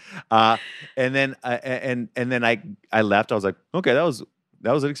 Yeah. And then I left. I was like, okay, that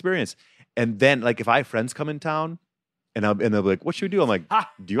was an experience. And then like if I have friends come in town and they'll be like, what should we do? I'm like,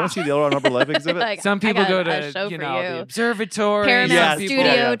 do you want to see the L. Ron Hubbard life exhibit? Like, Some I people got go a show to for the you. observatory. Paramount Yes, Some Studio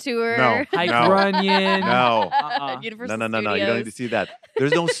people yeah. tour. No. hike No. Runyon. No. Universal No. Studios. You don't need to see that.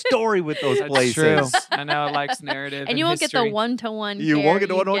 There's no story with those That's places. true. I know it likes narrative. And you won't get the history. one-to-one You care won't get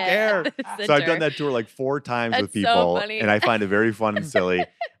the you one-on-one get care. at the So I've center. done that tour like 4 times with That's so people, funny. and I find it very fun and silly.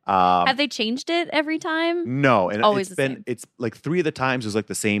 Have they changed it every time? No, and Always the same. it's like 3 of the times it was like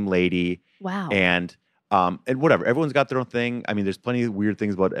the same lady, Wow. and whatever. Everyone's got their own thing. I mean, there's plenty of weird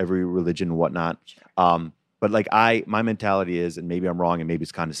things about every religion and whatnot. But like my mentality is, and maybe I'm wrong, and maybe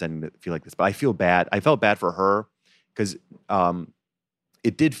it's condescending to feel like this, but I feel bad. I felt bad for her because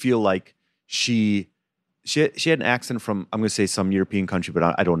it did feel like she had an accent from, I'm going to say some European country,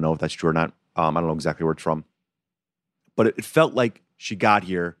 but I don't know if that's true or not. I don't know exactly where it's from. But it felt like she got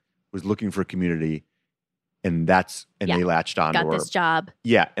here, was looking for a community, and they latched on Got to her. this job.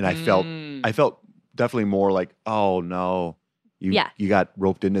 Yeah, and I felt definitely more like, oh no, you got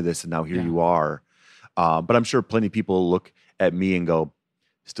roped into this, and now here you are. But I'm sure plenty of people look at me and go,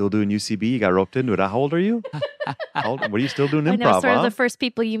 still doing UCB? You got roped into it. How old are you? What are you still doing I know, improv? sort of Huh? the first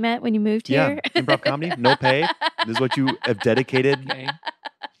people you met when you moved Yeah, here. improv comedy, no pay. This is what you have dedicated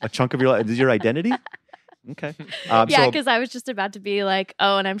a chunk of your life. This is your identity. Okay. Yeah, so- because I was just about to be like,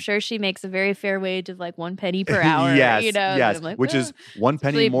 oh, and I'm sure she makes a very fair wage of like 1 penny per hour. yes, you know? And yes, I'm like, which well, is 1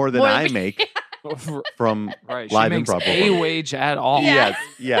 penny really more than more I than- make from Right. She live makes improv. a wage at all.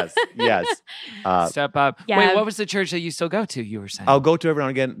 Yes. Step up. Yeah. Wait, what was the church that you still go to? You were saying. I'll go to every now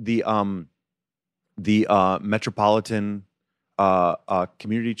and again the Metropolitan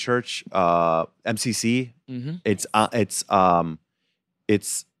Community Church, MCC. Mm-hmm. It's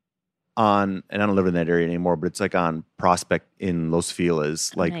on, and I don't live in that area anymore, but it's like on Prospect in Los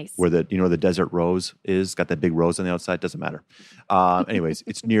Feliz, like nice. where the Desert Rose is. Got that big rose on the outside. Doesn't matter. Anyways,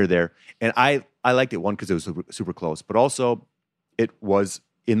 it's near there, and I liked it, one because it was super, super close, but also it was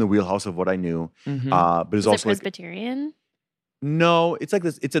in the wheelhouse of what I knew. Mm-hmm. But it's is it also like, Presbyterian? no, it's like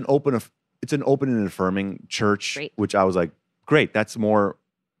this. It's an open and affirming church, Great. which I was like, great. That's more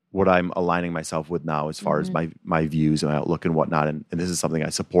what I'm aligning myself with now, as far as my views and my outlook and whatnot. And this is something I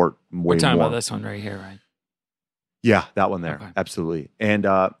support way We're talking more. about this one right here, right? Yeah, that one there, Okay. absolutely. And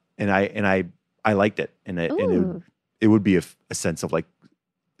I liked it, and it would be a sense of like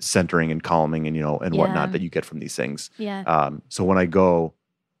centering and calming and and Yeah. whatnot that you get from these things. Yeah. So when I go,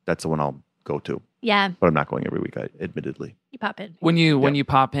 that's the one I'll go to. Yeah. But I'm not going every week, admittedly. You pop in. When you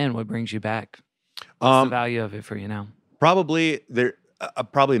pop in, what brings you back? What's the value of it for you now? Probably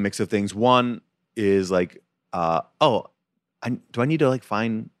a mix of things. One is like, do I need to like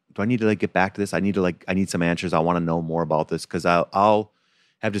find do I need to like get back to this? I need some answers. I want to know more about this because I'll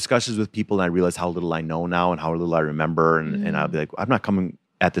have discussions with people and I realize how little I know now and how little I remember. And I'll be like, I'm not coming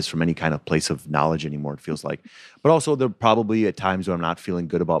at this from any kind of place of knowledge anymore, it feels like. But also there probably at times when I'm not feeling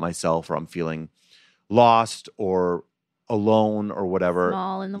good about myself or I'm feeling lost or alone or whatever.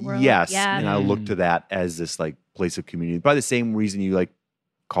 Small in the world. Yes. Yeah. And I look to that as this like place of community. By the same reason you like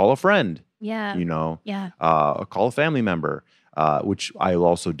call a friend. Yeah. You know, Yeah. Call a family member, which I will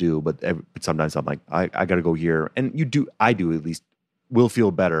also do. But sometimes I'm like, I got to go here. And I do at least, will feel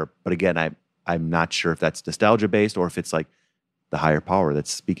better. But again, I'm not sure if that's nostalgia based or if it's like the higher power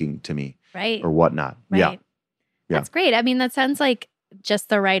that's speaking to me. Right. Or whatnot. Right. Yeah. That's great. I mean, that sounds like just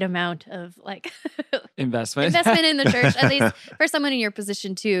the right amount of like investment in the church, at least for someone in your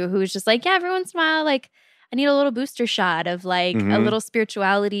position too, who's just like, yeah, every once in a while, like I need a little booster shot of like a little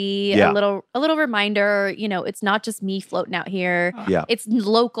spirituality, a little reminder, you know, it's not just me floating out here. Yeah. It's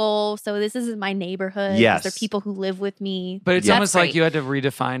local. So this isn't my neighborhood. Yes. There are people who live with me. But it's That's almost like great. you had to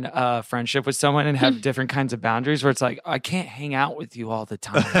redefine friendship with someone and have different kinds of boundaries where it's like, I can't hang out with you all the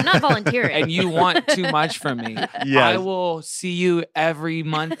time. I'm not volunteering. And you want too much from me. Yes. I will see you every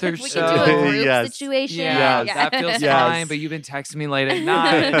month or We so. can do a group Yes. situation. Yeah, Yes. that feels Yes. fine, but you've been texting me late at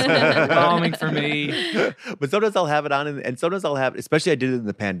night. It's overwhelming for me. But sometimes I'll have it on, and sometimes I'll have, especially I did it in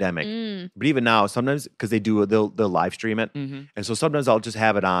the pandemic. But even now, sometimes because they'll live stream it, and so sometimes I'll just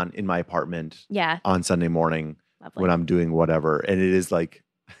have it on in my apartment. Yeah. On Sunday morning Lovely. when I'm doing whatever, and it is like,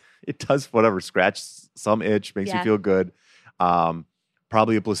 it does whatever, scratch some itch, makes you feel good.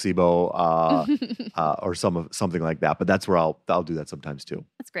 Probably a placebo or something like that. But that's where I'll do that sometimes too.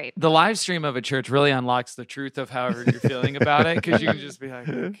 That's great. The live stream of a church really unlocks the truth of however you're feeling about it because you can just be like,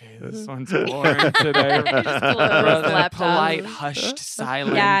 okay, this one's boring today. Rather than a polite, hushed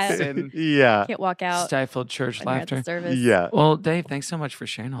silence and Can't walk out. stifled church when you're at the laughter. service. Yeah. Well, Dave, thanks so much for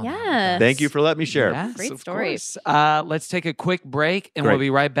sharing all that. Yeah. Thank you for letting me share. Yes, Great of story. course. Let's take a quick break and Great. we'll be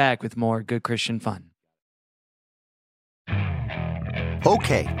right back with more Good Christian Fun.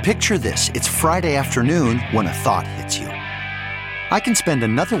 Okay, picture this. It's Friday afternoon when a thought hits you. I can spend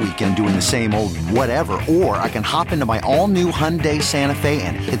another weekend doing the same old whatever, or I can hop into my all-new Hyundai Santa Fe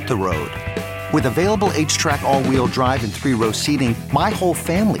and hit the road. With available H-Track all-wheel drive and 3-row seating, my whole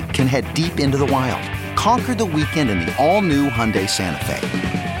family can head deep into the wild. Conquer the weekend in the all-new Hyundai Santa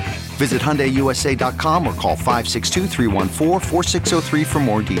Fe. Visit HyundaiUSA.com or call 562-314-4603 for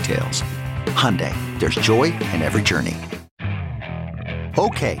more details. Hyundai, there's joy in every journey.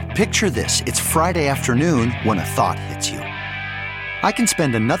 Okay, picture this. It's Friday afternoon when a thought hits you. I can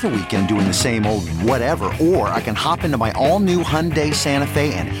spend another weekend doing the same old whatever, or I can hop into my all-new Hyundai Santa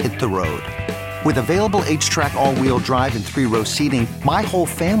Fe and hit the road. With available H-Track all-wheel drive and 3-row seating, my whole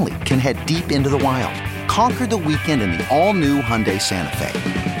family can head deep into the wild. Conquer the weekend in the all-new Hyundai Santa Fe.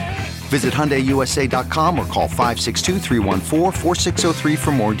 Visit HyundaiUSA.com or call 562-314-4603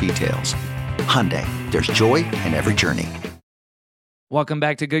 for more details. Hyundai, there's joy in every journey. Welcome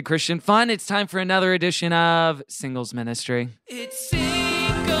back to Good Christian Fun. It's time for another edition of Singles Ministry. It's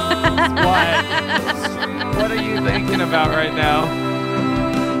Singles. What are you thinking about right now?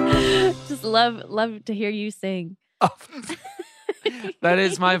 Just love to hear you sing. Oh. That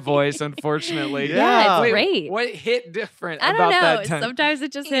is my voice, unfortunately. Yeah, it's great. What hit different I about don't know. that tone? Sometimes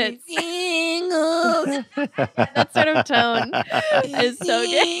it just hits. That sort of tone is so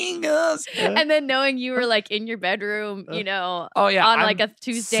good. And then knowing you were like in your bedroom, you know, on like a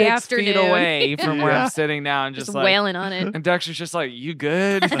Tuesday 6 afternoon. feet away from where I'm sitting now and just like wailing on it. And Dexter's just like, you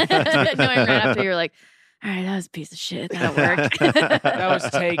good? Knowing right after you're like, all right, that was a piece of shit. That'll work. That was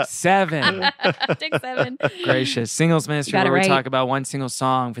take 7. Take 7. Gracious. Singles Ministry, Got it where we right. talk about one single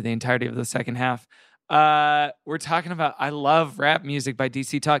song for the entirety of the second half. We're talking about I Love Rap Music by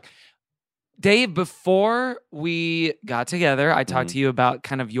DC Talk. Dave, before we got together, I talked to you about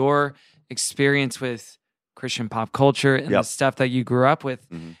kind of your experience with Christian pop culture and the stuff that you grew up with.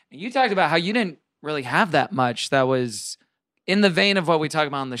 And you talked about how you didn't really have that much that was in the vein of what we talk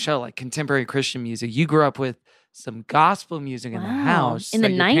about on the show, like contemporary Christian music. You grew up with some gospel music in the house. In the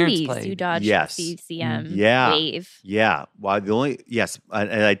that your parents 90s, played. you dodged Yes. the CCM Yeah. wave. Yeah. Well, and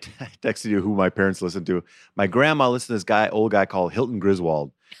I texted you who my parents listened to. My grandma listened to this old guy called Hilton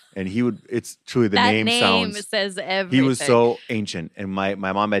Griswold. And it's truly the That name sounds. says everything. He was so ancient. And my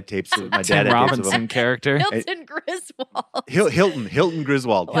mom had tapes. My dad Tim had tapes of Robinson him. character. Hilton Griswold. Hilton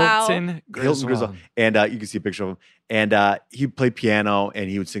Griswold. Wow. Hilton Griswold. And you can see a picture of him. And he played piano and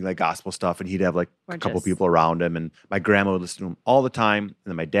he would sing like gospel stuff. And he'd have like a couple Gorgeous. people around him. And my grandma would listen to him all the time. And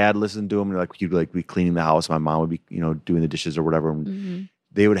then my dad listened to him. And like he'd like be cleaning the house. My mom would be doing the dishes or whatever. And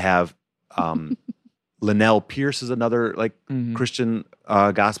they would have Linnell Pierce is another like Christian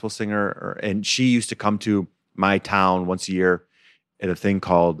gospel singer, and she used to come to my town once a year at a thing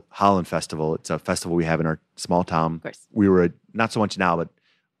called Holland Festival. It's a festival we have in our small town. Of course. We were not so much now, but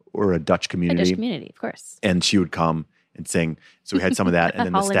we're a Dutch community. A Dutch community, of course. And she would come and sing. So we had some of that, and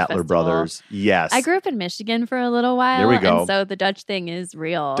then the Holland Statler Festival. Brothers. Yes, I grew up in Michigan for a little while. There we go. And so the Dutch thing is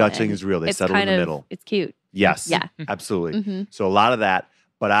real. Dutch thing is real. They it's settle in the middle. It's cute. Yes. Yeah. Absolutely. Mhm. So a lot of that,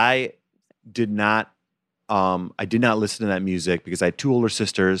 but I did not listen to that music because I had two older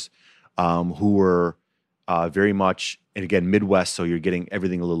sisters who were very much, and again, Midwest, so you're getting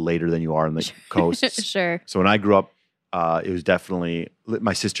everything a little later than you are on the coast. Sure. So when I grew up, it was definitely,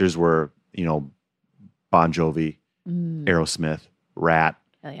 my sisters were, Bon Jovi, Aerosmith, Rat,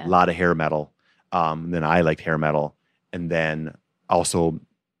 Hell yeah. a lot of hair metal. Then I liked hair metal. And then also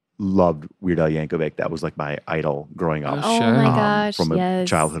loved Weird Al Yankovic. That was like my idol growing up. Oh my gosh, From a yes.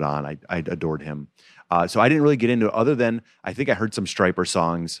 childhood on, I adored him. So I didn't really get into it other than I think I heard some Striper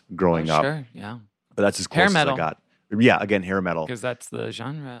songs growing up. Sure, yeah. But that's as close Hair as metal. I got. Yeah, again, hair metal Because that's the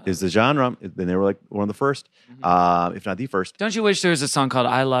genre. is the genre. Then they were like one of the first, if not the first. Don't you wish there was a song called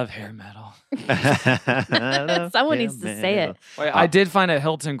I Love Hair Metal? Someone needs to say it. Wait, I did find a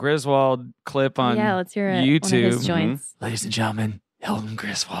Hilton Griswold clip on Yeah, let's hear it. YouTube. One of his joints. Ladies and gentlemen, Hilton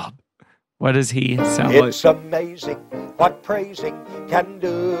Griswold. What does he sound like? It's amazing what praising can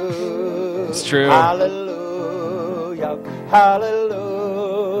do. It's true. Hallelujah,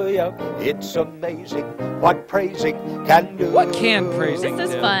 hallelujah. It's amazing what praising can do. What can praising This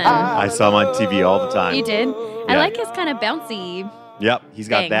is do? fun. I saw him on TV all the time. You did? I Yeah. like his kind of bouncy. Yep, he's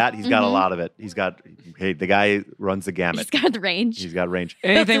got thing. that. He's got a Mhm. lot of it. The guy runs the gamut. He's got the range. He's got range.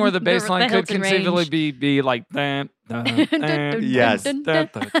 Anything where the The bass line could Hilton conceivably range. be like dun, dun, dun, Yes. dun, dun,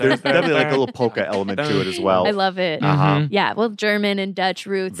 dun, There's dun, definitely like a dun. little polka element to it as well. I love it. Uh-huh. Yeah, well, German and Dutch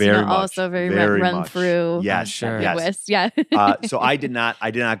roots, Very much. also very, Very run much. through. Yes, sure. yes. Midwest. Yeah. So I did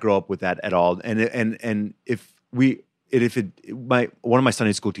not grow up with that at all. And if one of my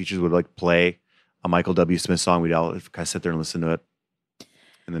Sunday school teachers would like play a Michael W. Smith song, we'd all kind of sit there and listen to it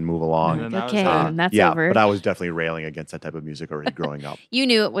and then move along. And then that was Okay, that. and that's yeah, over. but I was definitely railing against that type of music already growing up. You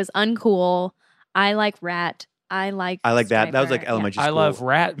knew it was uncool. I like Rat. I like that. That was like Striper. elementary I school. love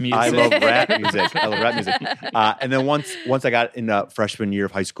rap music. I love rap music. I love rap music. And then once I got into freshman year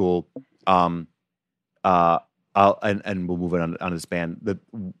of high school, and we'll move on this band.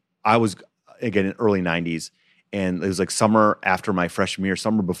 I was again in early '90s, and it was like summer after my freshman year,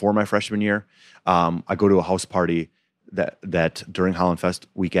 summer before my freshman year. I go to a house party that during Holland Fest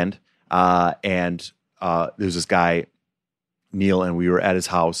weekend, and there's this guy Neil, and we were at his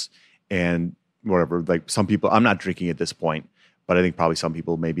house, and whatever. Like some people, I'm not drinking at this point, but I think probably some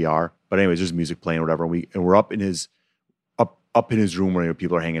people maybe are. But anyways, there's music playing or whatever, and we're up in his room where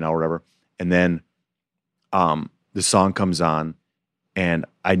people are hanging out or whatever, and then the song comes on, and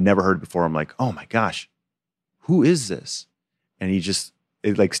I'd never heard it before. I'm like, oh my gosh, who is this? And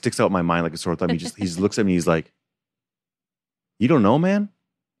it like sticks out in my mind like a sore thumb. He looks at me, he's like, you don't know, man?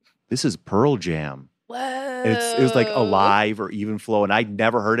 This is Pearl Jam. Whoa. And it was like Alive or Even Flow, and I'd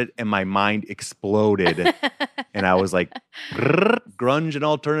never heard it, and my mind exploded. And I was like, grunge and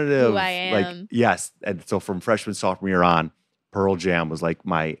alternative. Who I am. Like, yes. And so from freshman, sophomore year on, Pearl Jam was like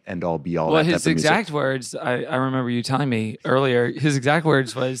my end all be all. Well, that his type of music. exact words, I remember you telling me earlier, his exact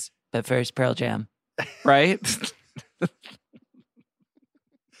words was, the first Pearl Jam, right?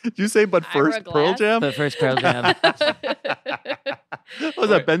 Did you say, but first Pearl Jam? The first Pearl Jam. Was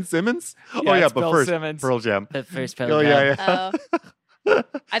that Ben Simmons? Yeah, yeah, it's but Bill first Simmons. Pearl Jam. The first Pearl Oh, Jam. yeah.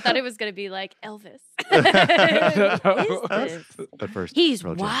 I thought it was going to be like Elvis. Who is this? At first, He's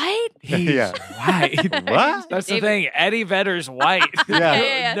Pearl Jam. white? He's Yeah. white. What? That's the David- thing. Eddie Vedder's white.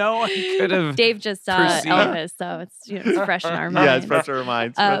 Yeah. No one could have. Dave just saw Perceived. Elvis, so it's it's fresh in our minds. Yeah, it's fresh in our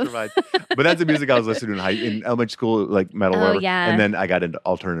minds. Fresh in our minds. But that's the music I was listening to in elementary school, like metal, Oh, whatever. yeah. And then I got into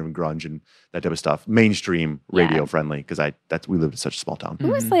alternative and grunge and that type of stuff. Mainstream radio friendly because we lived in such a small town.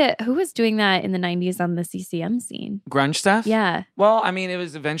 Who was doing that in the 90s on the CCM scene? Grunge stuff? Yeah. Well, I mean, it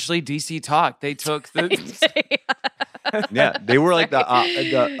was eventually DC Talk. They took the. Yeah, they were like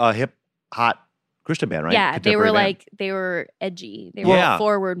the hip hot Christian band, right? Yeah, they were Contemporary band. they were edgy. They Yeah. were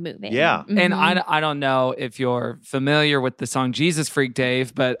forward moving. Yeah. And Mhm. I don't know if you're familiar with the song Jesus Freak,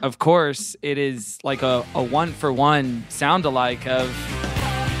 Dave, but of course it is like a one for one sound alike of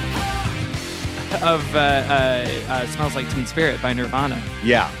Smells Like Teen Spirit by Nirvana.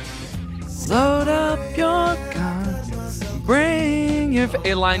 Yeah. Load up your car, bring your...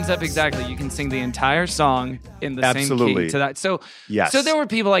 It lines up exactly. You can sing the entire song in the same Absolutely. key to that. So, Yes. so there were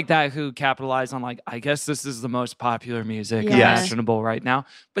people like that who capitalized on like, I guess this is the most popular music Yeah. Yes. imaginable right now.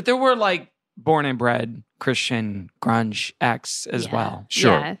 But there were like born and bred Christian grunge acts as well.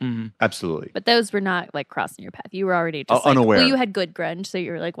 Sure. Yeah. Mm-hmm. Absolutely. But those were not like crossing your path. You were already just unaware. Well, you had good grunge, so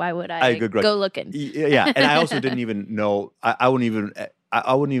you were like, why would I had good grunge. go looking? Yeah, and I also didn't even know. I wouldn't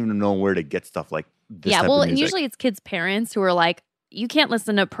even know where to get stuff like this. Yeah, type well, of and music. usually it's kids' parents who are like, you can't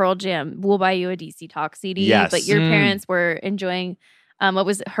listen to Pearl Jam. We'll buy you a DC Talk CD. Yes. But your parents were enjoying, what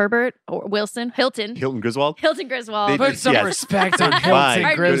was it, Herbert or Wilson? Hilton Griswold. Hilton Griswold. Put some respect on Fine.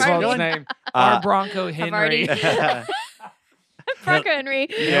 Hilton Griswold's Pardon. name. Our Bronco Henry. Bronco Henry.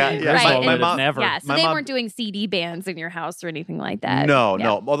 Yeah. Right. My mom, never. Yeah, so my they mom- weren't doing CD bands in your house or anything like that. No.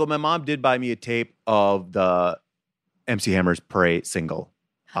 Yeah. Although my mom did buy me a tape of the MC Hammer's "Pray" single.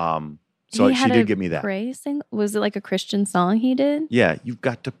 So He she had did a give me that. Pray sing? Was it like a Christian song he did? Yeah, you've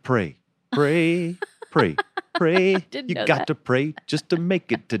got to pray, pray, pray, pray. Didn't You know got that. to pray just to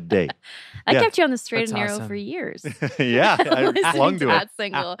make it today. I Yeah. kept you on the straight That's and narrow awesome. for years. Yeah, I Listening clung to it. that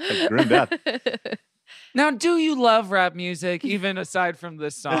single. I grim death. Now, do you love rap music, even aside from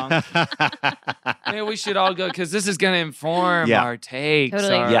this song? Maybe we should all go, because this is going to inform Yeah. our takes,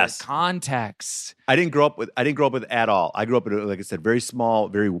 Totally. our Yes. context. I didn't grow up with at all. I grew up in, like I said, very small,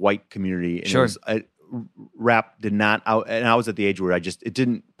 very white community. And Sure. Rap did not, and I was at the age where it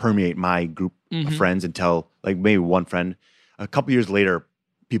didn't permeate my group of friends until like maybe one friend. A couple years later,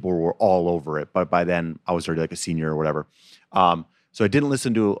 people were all over it. But by then, I was already like a senior or whatever. So I didn't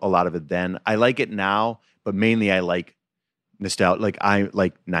listen to a lot of it then. I like it now, but mainly I like nostalgia. Like I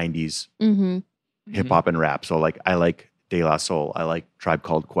like 90s hip hop and rap. So like I like De La Soul. I like Tribe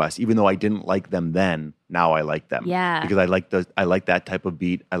Called Quest. Even though I didn't like them then, now I like them. Yeah. Because I like that type of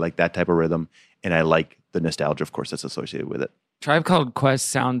beat. I like that type of rhythm. And I like the nostalgia, of course, that's associated with it. Tribe Called Quest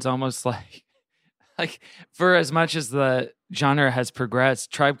sounds almost like for as much as the genre has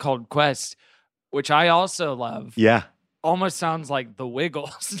progressed, Tribe Called Quest, which I also love, Yeah. almost sounds like the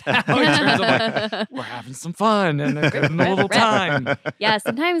Wiggles now in terms of like, we're having some fun and having a little time. Yeah,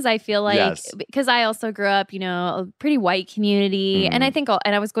 sometimes I feel like, Yes. because I also grew up, a pretty white community. And I think,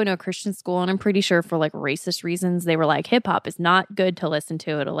 and I was going to a Christian school, and I'm pretty sure for like racist reasons, they were like, hip hop is not good to listen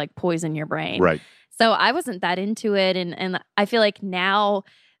to. It'll like poison your brain. Right. So I wasn't that into it. And I feel like now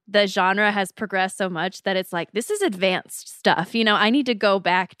the genre has progressed so much that it's like, this is advanced stuff. I need to go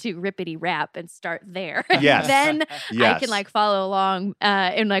back to rippity rap and start there. Yes. Then I Yes. can like follow along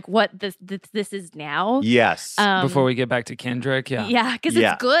in like what this is now. Yes. Before we get back to Kendrick, yeah. Yeah, because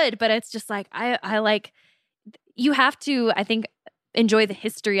Yeah. it's good, but it's just like I like, you have to, I think, enjoy the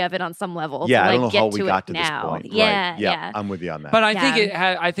history of it on some level. Yeah, to, like, I don't know get how we to got it to now. this point. Yeah, Right. yeah. I'm with you on that. But I think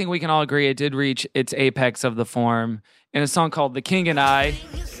Yeah. I think we can all agree it did reach its apex of the form in a song called "The King and I"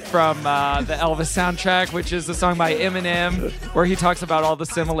 from the Elvis soundtrack, which is a song by Eminem, where he talks about all the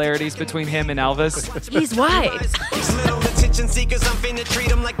similarities between him and Elvis. He's white.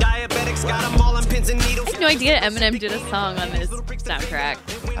 I had no idea Eminem did a song on this soundtrack.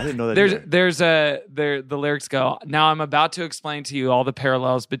 I didn't know that. either. The lyrics go, "Now I'm about to explain to you all the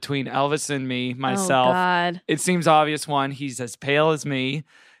parallels between Elvis and me, myself. Oh, God. It seems obvious. One, he's as pale as me.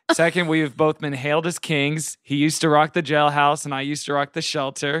 Second, we've both been hailed as kings. He used to rock the jailhouse and I used to rock the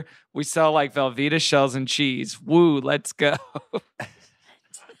shelter. We sell like Velveeta shells and cheese. Woo, let's go."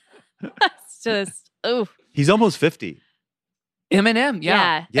 It's just, ooh. He's almost 50. Eminem,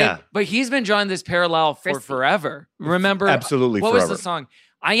 yeah. Yeah. But he's been drawing this parallel for Frisky. forever. Remember? Absolutely What was forever. the song?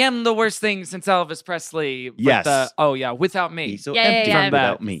 I am the worst thing since Elvis Presley. with Yes. Without me. He's so Yeah, yeah, empty yeah.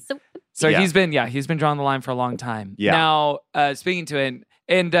 without me. So Yeah. he's been drawing the line for a long time. Yeah. Now, speaking to it,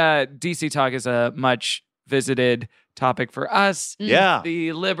 and DC Talk is a much visited topic for us. Yeah.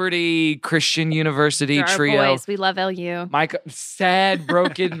 The Liberty Christian University They're our trio. boys. We love LU. Sad,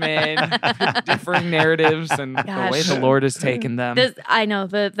 broken men, differing narratives, and the way Gosh. the Lord has taken them. I know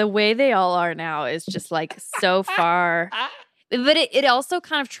the way they all are now is just like so far. But it also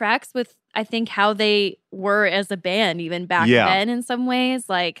kind of tracks with, I think, how they were as a band even back Yeah. then in some ways.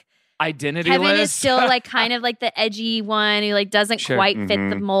 Like Identity Kevin list. is still like kind of like the edgy one who like doesn't Sure. quite fit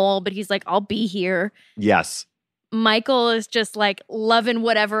the mold, but he's like, I'll be here. Yes. Michael is just like loving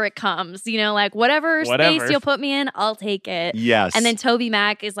whatever it comes, like whatever space you'll put me in, I'll take it. Yes. And then Toby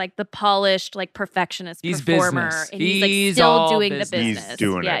Mac is like the polished, like perfectionist He's performer. business. And he's like He's still all doing business. the business. He's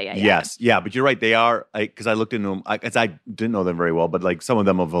doing yeah, it. Yeah, Yes. Yeah. But you're right. They are, because I looked into them, because I didn't know them very well, but like some of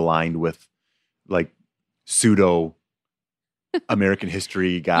them have aligned with like pseudo American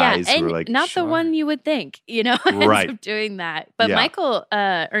history guys and who are like, not sure. the one you would think, ends Right. up doing that. But Yeah. Michael,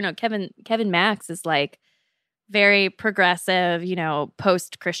 Kevin Max is like very progressive,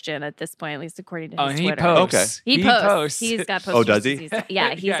 post-Christian at this point, at least according to his he Twitter. posts. He posts. He's got post. does he?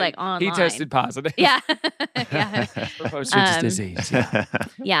 Yeah, he's like online. He tested positive. Yeah. For post-Christmas disease. Yeah.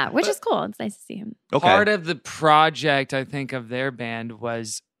 Yeah, which is cool. It's nice to see him. Okay. Part of the project, I think, of their band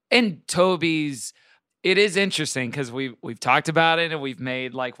was, and Toby's, it is interesting because we've talked about it and we've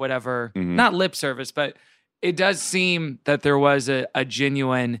made like whatever, not lip service, but it does seem that there was a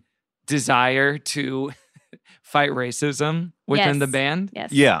genuine desire to fight racism within the band.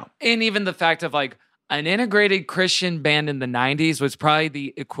 Yes. Yeah. And even the fact of like an integrated Christian band in the 90s was probably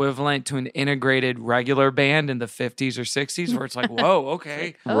the equivalent to an integrated regular band in the 50s or 60s, where it's like, whoa,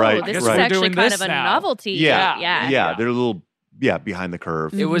 okay. Right. This is right. actually kind this of a now. novelty. Yeah. Yeah. They're a little, behind the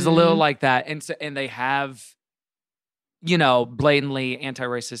curve. It was a little like that. And they have, blatantly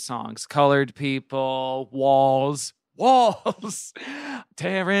anti-racist songs, colored people, walls,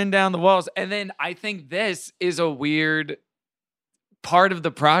 tearing down the walls. And then I think this is a weird part of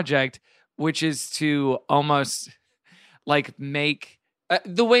the project, which is to almost like make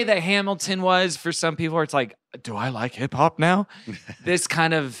the way that Hamilton was for some people, where it's like, do I like hip hop now? This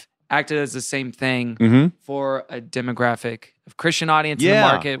kind of acted as the same thing for a demographic of Christian audience in the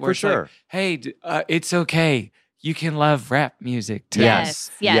market, where it's like, hey, it's okay. You can love rap music too. Yes.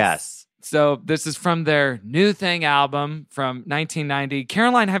 So this is from their New Thing album from 1990.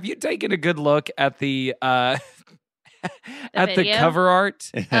 Caroline, have you taken a good look at the the cover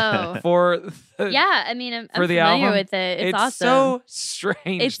art for Yeah, I mean, I'm for the familiar album? with it. It's awesome. So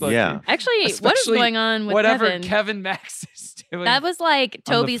strange looking. Yeah. Actually, what is Especially going on with whatever Kevin? Max is doing? That was like on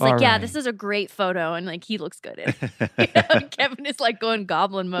the Toby's far like, yeah, right. this is a great photo, and like he looks good in it. Kevin is like going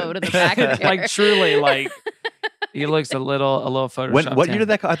goblin mode in the back of the like truly, like he looks a little photoshopped. What year in. did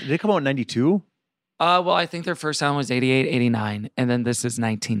that come out? Did it come out in 92? Well, I think their first album was 88, 89, and then this is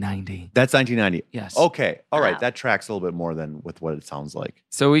 1990. That's 1990. Yes. Okay. All right. Wow. That tracks a little bit more than with what it sounds like.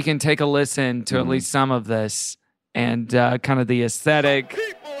 So we can take a listen to at least some of this and kind of the aesthetic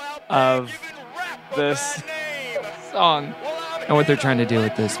of this song and what they're trying to do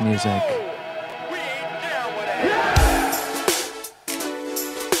with this music.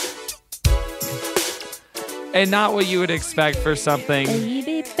 And not what you would expect for something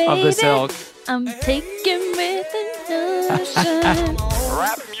Baby, of this ilk. I'm taken with an ocean.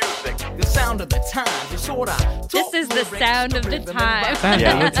 Rap music, the sound of the times. It's sorta This is the sound of the time. Sound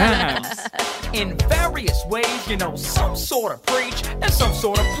of the times. in various ways, some sort of preach and some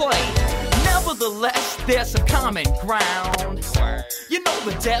sort of play. Nevertheless, there's some common ground.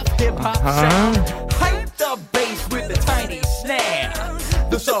 The deaf hip hop sound. Hype the bass with the tiny snare.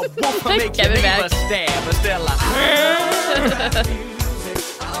 The subwoofer make your neighbor stab, but still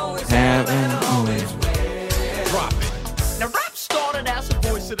drop it. Now rap started as a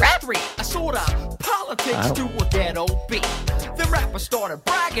voice of the street, a sort of politics to a ghetto beat. The rapper started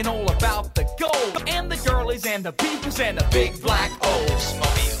bragging all about the gold and the girlies and the peoples and the big black O's.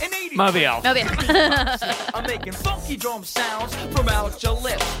 In 80s, Mobile. I'm making funky drum sounds from out your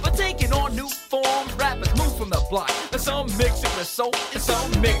lips, but taking on new forms. Rappers move from the block, and some mix it with soul, and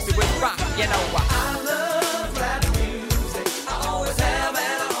some mix it with rock. I love rap music. I always have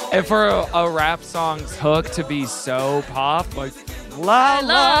and And for a rap song's hook to be so pop, like la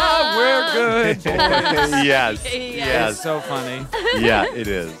la, we're good. Yes. It's so funny. Yeah, it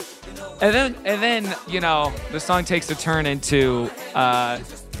is. And then the song takes a turn into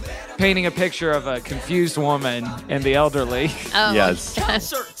painting a picture of a confused woman and the elderly. Oh, Yes.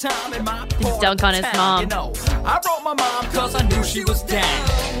 Dunk on his mom. I wrote my mom cause I knew she was down.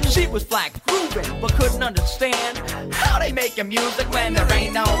 She was black grooving but couldn't understand how they making music when there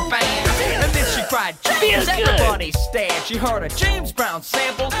ain't no band. And then she cried, James, everybody stared. She heard a James Brown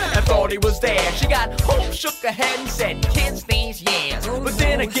sample and thought he was there. She got home, shook her head and said, kids these years. But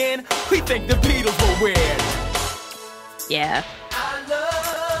then again, we think the Beatles were weird. Yeah.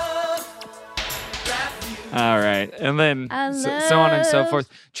 All right. And then so on and so forth.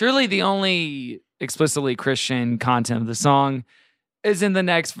 Truly the only explicitly Christian content of the song is in the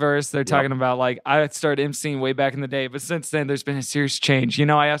next verse. They're talking about like, I started emceeing way back in the day, but since then there's been a serious change.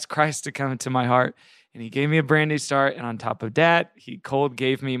 I asked Christ to come into my heart and he gave me a brand new start. And on top of that, he cold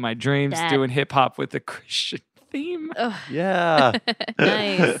gave me my dreams doing hip hop with a Christian theme. Ugh. Yeah.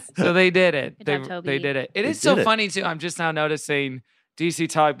 Nice. So they did it. Good job, Toby. They did it. It They is so did it. funny too. I'm just now noticing DC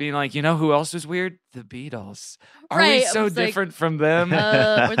Talk being like, who else was weird? The Beatles. Are we Right, I so was like, different from them?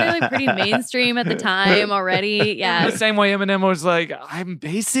 Were they like pretty mainstream at the time already? Yeah. The same way Eminem was like, I'm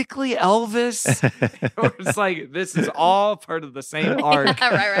basically Elvis. It's like, this is all part of the same arc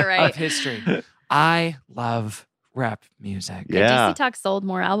right. of history. I love rap music. Yeah. DC Talk sold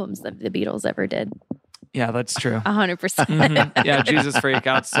more albums than the Beatles ever did. Yeah, that's true. 100%. Mhm. Yeah, Jesus Freak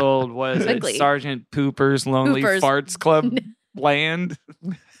outsold was Quickly. Sergeant Pooper's Lonely Poopers. Farts Club Land.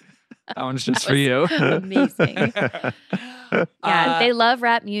 That one's just for you. Amazing. Yeah, they love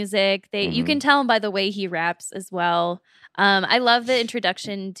rap music. You can tell him by the way he raps as well. I love the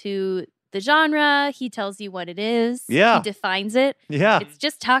introduction to the genre. He tells you what it is. Yeah. He defines it. Yeah. It's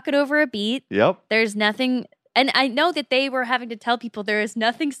just talking over a beat. Yep. There's nothing. And I know that they were having to tell people there is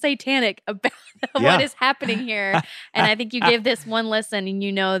nothing satanic about Yeah. what is happening here. And I think you give this one listen and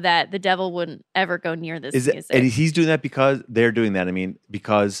you know that the devil wouldn't ever go near this music. And he's doing that because they're doing that. I mean,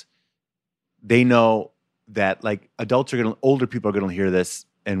 because they know that like older people are gonna hear this,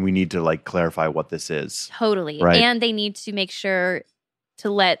 and we need to like clarify what this is. Totally. Right. And they need to make sure to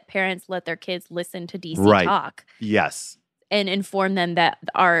let parents let their kids listen to DC Right. Talk Yes. and inform them that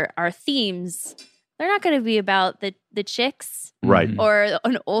our themes, they're not going to be about the chicks. Right. Or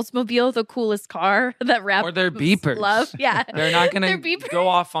an Oldsmobile, the coolest car that rap Or their beepers. love. Yeah. They're not Their going to beepers. go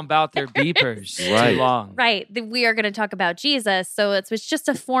off about their beepers Right. too long. Right. We are going to talk about Jesus. So it's just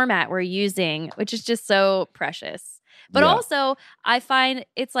a format we're using, which is just so precious. But Yeah. also, I find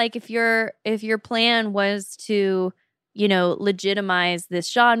it's like if your plan was to, legitimize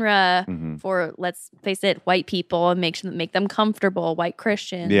this genre Mhm. for, let's face it, white people and make them comfortable, white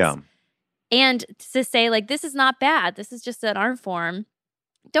Christians. Yeah. And to say, like, this is not bad. This is just an art form.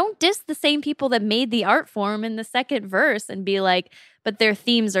 Don't diss the same people that made the art form in the second verse and be like, but their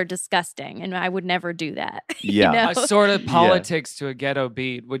themes are disgusting. And I would never do that. Yeah. A sort of politics to a ghetto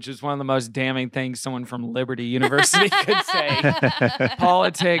beat, which is one of the most damning things someone from Liberty University could say.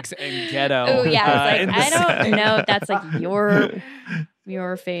 Politics and ghetto. Oh, yeah. in It's the like, I don't same- know if that's like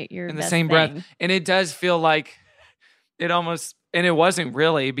your fate, your in the best same breath. thing. And it does feel like it almost, and it wasn't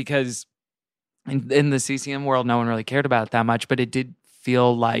really because in the CCM world, no one really cared about it that much, but it did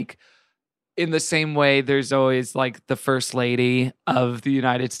feel like in the same way, there's always like the first lady of the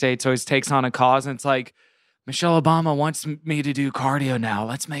United States always takes on a cause. And it's like, Michelle Obama wants me to do cardio now.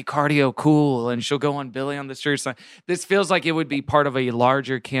 Let's make cardio cool. And she'll go on Billy on the Streets. This feels like it would be part of a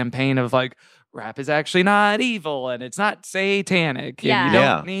larger campaign of like, rap is actually not evil and it's not satanic. Yeah. And you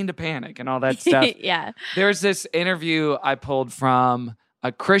Yeah. don't need to panic and all that stuff. Yeah. There's this interview I pulled from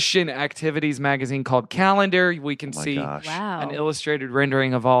a Christian activities magazine called Calendar. We can Oh my see gosh. Wow. an illustrated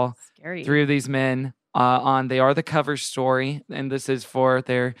rendering of all Scary. three of these men on They Are the Cover Story. And this is for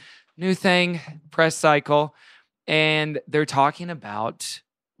their new thing, press cycle. And they're talking about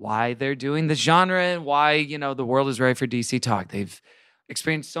why they're doing the genre and why, the world is ready for DC Talk. They've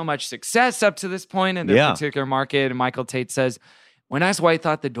experienced so much success up to this point in their Yeah. particular market. And Michael Tate says, when asked why he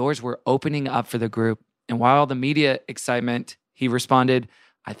thought the doors were opening up for the group and why all the media excitement, he responded,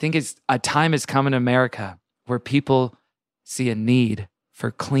 I think a time is coming in America where people see a need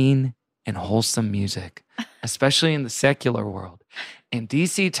for clean and wholesome music, especially in the secular world. And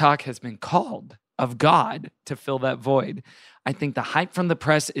DC Talk has been called of God to fill that void. I think the hype from the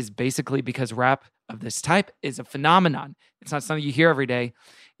press is basically because rap of this type is a phenomenon. It's not something you hear every day.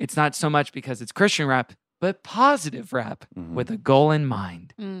 It's not so much because it's Christian rap, but positive rap with a goal in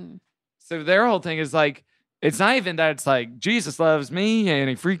mind. Mm. So their whole thing is like, it's not even that it's like Jesus loves me and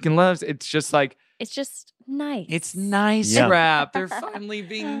he freaking loves. It's just like, It's just nice. it's nice Yeah. rap. They're finally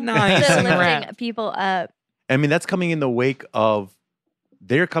being nice So and lifting rap. people up. I mean, that's coming in the wake of,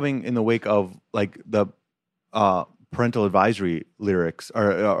 like the parental advisory lyrics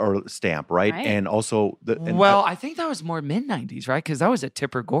or stamp, right? Right. And also Well, I think that was more mid 90s, right? Because that was a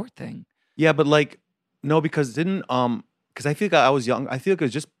Tipper Gore thing. yeah, but like no, because because I feel like I was young. I feel like it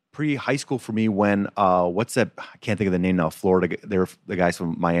was just pre-high school for me when what's that? I can't think of the name now. Florida, they're the guys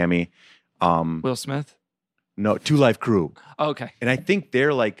from Miami. Will Smith? No, Two Live Crew, Okay. and I think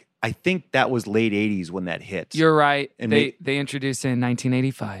I think that was late '80s when that hit. You're right. And They introduced it in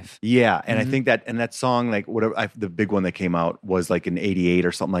 1985. Yeah, and Mhm. I think that song, like whatever, the big one that came out was like in '88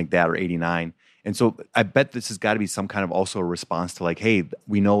 or something like that, or '89. And so I bet this has got to be some kind of also a response to like, hey,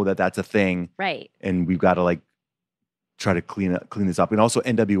 we know that that's a thing, Right. and we've got to like try to clean this up. And also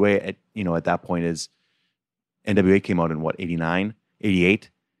NWA at that point NWA came out in what 89, 88.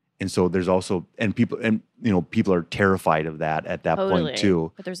 And so there's also people are terrified of that at that point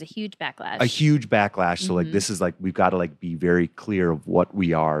too. But there's a huge backlash. A huge backlash. So like Mhm. this is like we've got to like be very clear of what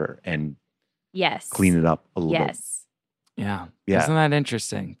we are and Yes. clean it up a little bit. Yes. Yeah. Yeah. Isn't that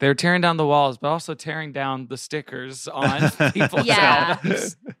interesting? They're tearing down the walls, but also tearing down the stickers on people's Yeah.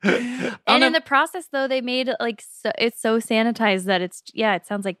 albums. And in the process, though, they made it like it's so sanitized that it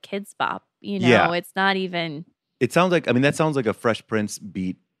sounds like Kids Bop. Yeah. It's not even. It sounds like that sounds like a Fresh Prince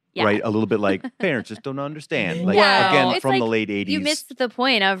beat Yeah. right? A little bit like parents just don't understand. Like Yeah. again, It's from the like late 80s. You missed the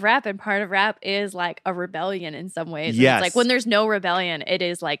point of rap, and part of rap is like a rebellion in some ways. And Yes. It's like when there's no rebellion, it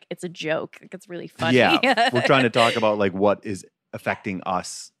is like it's a joke. Like, it's really funny. Yeah. We're trying to talk about like what is affecting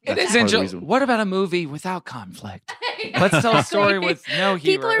us. It That's is part of the interesting. reason. What about a movie without conflict? Let's tell a story with no heroes.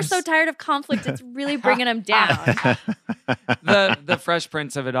 People are so tired of conflict. It's really bringing them down. the Fresh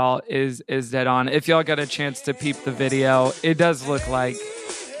Prince of it all is dead on. If y'all got a chance to peep the video, it does look like,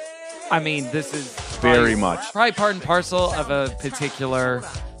 I mean, this is Very much. probably part and parcel of a particular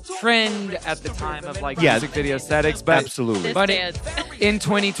trend at the time of like Yeah. music video aesthetics, but Absolutely. But in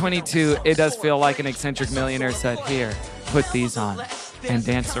 2022, it does feel like an eccentric millionaire said, "Here, put these on." And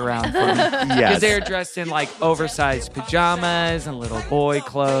danced around for me. Because Yes. they're dressed in like oversized pajamas and little boy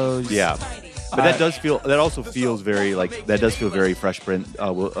clothes. Yeah. But that also feels very like, that does feel very Fresh Prince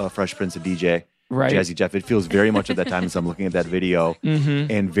of DJ. Right. Jazzy Jeff. It feels very much of that time as I'm looking at that video.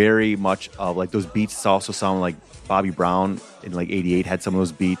 And very much of like those beats also sound like Bobby Brown in like 88 had some of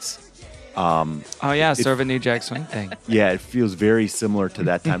those beats. Oh yeah, sort of a New Jack Swing thing. Yeah, it feels very similar to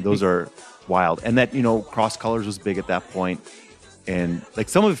that time. Those are wild. And that, Cross Colors was big at that point. And like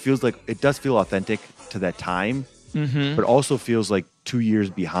some of it feels like, it does feel authentic to that time, but also feels like 2 years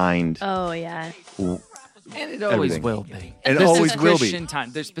behind. Oh, yeah. And it always Everything. will be. And this always is will be. Christian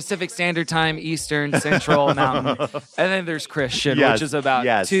time. There's Pacific Standard Time, Eastern, Central, Mountain, and then there's Christian, Yes, which is about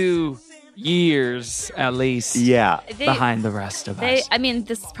yes. 2 years at least. Yeah. Behind the rest of us. I mean,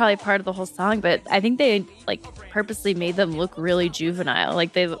 this is probably part of the whole song, but I think they like purposely made them look really juvenile.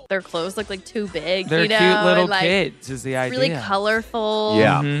 Like their clothes look like too big. They're you know? cute little and, like, kids is the idea. really colorful.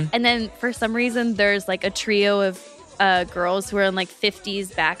 Yeah. And then for some reason, there's like a trio of girls who are in like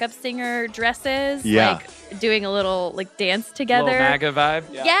 50s backup singer dresses. Yeah. Like doing a little like dance Little together. MAGA vibe.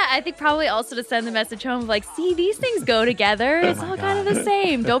 Yeah, I think probably also to send the message home of like, see, these things go together. It's all kind of the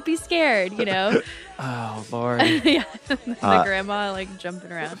same. Don't be scared, you know? Oh, Lord. Yeah. The grandma like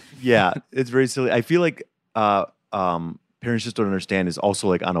jumping around. Yeah, it's very silly. I feel like Parents Just Don't Understand is also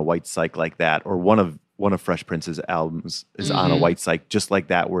like on a white psych like that, or one of Fresh Prince's albums is on a white psych just like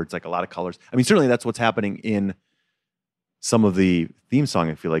that, where it's like a lot of colors. I mean, certainly that's what's happening in some of the theme song,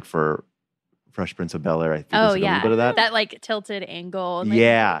 I feel like, for Fresh Prince of Bel-Air. I think there's like a little bit of that. That like tilted angle and like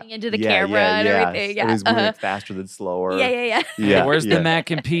yeah. looking into the Yeah, camera and everything. Yeah. It was moving faster than slower. Yeah. Yeah. Where's the Mac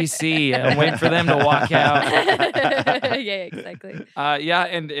and PC? I'm waiting for them to walk out. Yeah, exactly. Yeah,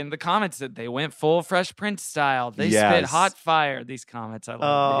 and in the comments that they went full Fresh Prince style. They spit hot fire. These comments, I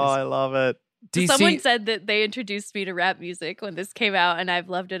love these. I love it. DC, Someone said that they introduced me to rap music when this came out, and I've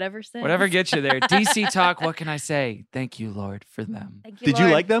loved it ever since. whatever gets you there. DC Talk, what can I say? Thank you, Lord, for them. Thank you, Did you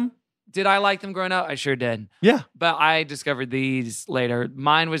Lord. like them? Did I like them growing up? I sure did. Yeah. But I discovered these later.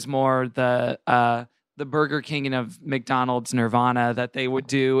 Mine was more the Burger King and of McDonald's Nirvana that they would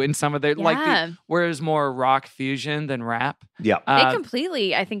do in some of their whereas more rock fusion than rap. Yeah. They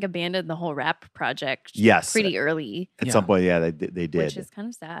completely, I think, abandoned the whole rap project. Yes. Pretty early. At some point, yeah, they did. Which is kind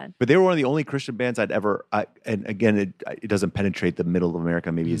of sad. But they were one of the only Christian bands I'd ever. And again, it doesn't penetrate the middle of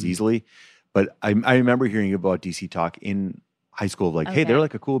America maybe as easily. But I remember hearing about DC Talk in high school, like, hey, they're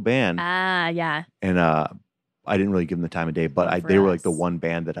like a cool band. Yeah. And I didn't really give them the time of day, but they were like the one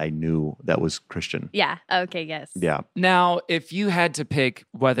band that I knew that was Christian. Yeah. Okay. Yes. Yeah. Now, if you had to pick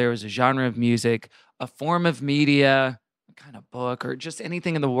whether it was a genre of music, a form of media, a kind of book, or just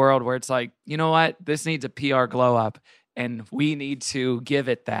anything in the world where it's like, you know what, this needs a PR glow up, and we need to give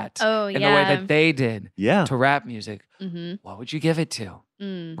it that in the way that they did to rap music, what would you give it to?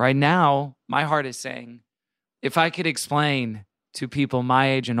 Right now, my heart is saying, if I could explain to people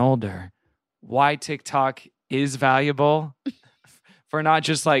my age and older why TikTok is valuable for not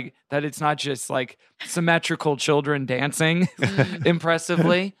just like that, it's not just like symmetrical children dancing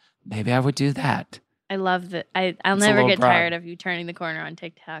impressively, maybe I would do that. I love that. I'll never get tired of you turning the corner on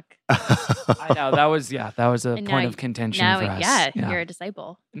TikTok. I know that was a point of contention for us. Yeah, you're a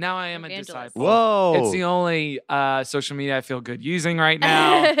disciple. Now I am a disciple. Whoa! It's the only social media I feel good using right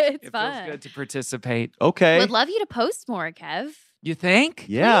now. It's it fun. feels good to participate. Okay. Would love you to post more, Kev. You think?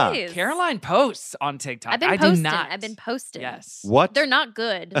 Yeah. Please. Caroline posts on TikTok. I've been I posting. do not. I've been posting. Yes. What? They're not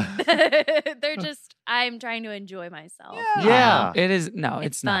good. They're just, I'm trying to enjoy myself. Yeah. It is. No,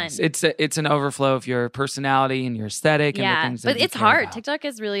 it's fun. nice. It's an overflow of your personality and your aesthetic and the things that but you it's care hard. about. TikTok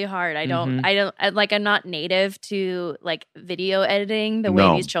is really hard. I'm not native to like video editing the way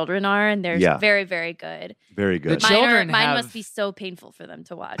No. these children are, and they're very, very good. Very good. The children Mine have- must be so painful for them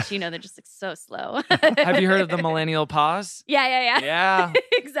to watch. You know, they're just like so slow. Have you heard of the millennial pause? Yeah. Yeah.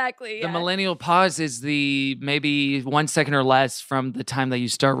 Exactly. The Yeah. millennial pause is the maybe 1 second or less from the time that you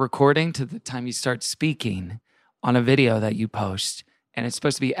start recording to the time you start speaking on a video that you post. And it's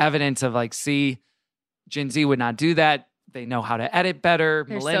supposed to be evidence of like, see, Gen Z would not do that. They know how to edit better.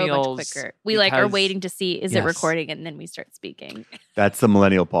 They're Millennials. so much quicker. We like are waiting to see, is it recording? And then we start speaking. That's the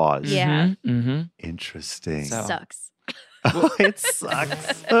millennial pause. Yeah. Interesting. Sucks. It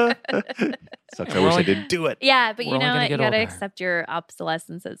sucks. Sucks. I wish I didn't do it. Yeah, but We're only gonna you get got to older. accept your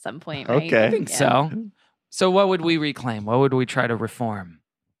obsolescence at some point, right? Okay. I think so. So what would we reclaim? What would we try to reform?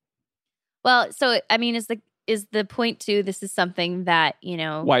 Well, so I mean, is the point too? This is something that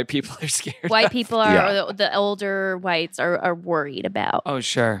White people are scared. white of. people are, or the older whites are worried about. Oh,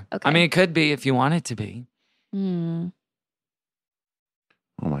 sure. Okay. I mean, it could be if you want it to be.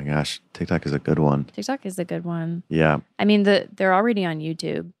 Oh my gosh, TikTok is a good one. TikTok is a good one. Yeah. I mean, they're already on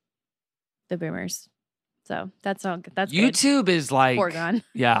YouTube, the boomers. So that's YouTube good. is like Foregone.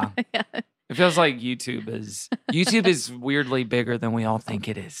 Yeah. It feels like YouTube is weirdly bigger than we all think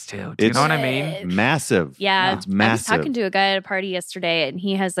it is too. Do you know what I mean? Massive. Yeah. It's massive. I was talking to a guy at a party yesterday, and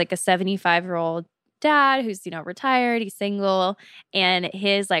he has like a 75-year-old dad who's retired, he's single, and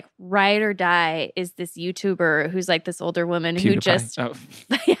his like ride or die is this YouTuber who's like this older woman who just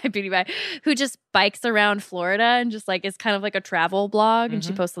PewDiePie, who just bikes around Florida and just like is kind of like a travel blog, and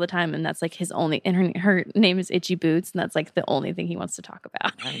she posts all the time, and that's like his only, and her name is Itchy Boots, and that's like the only thing he wants to talk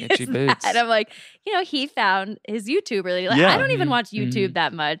about. Itchy Boots. And I'm like, he found his YouTube really. Like, I don't even watch YouTube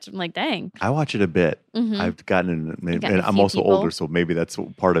that much. I'm like, dang. I watch it a bit. I've gotten in, and I'm also older, so maybe that's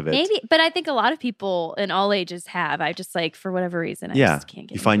part of it. Maybe, but I think a lot of people in all ages have. I just like, for whatever reason, I just can't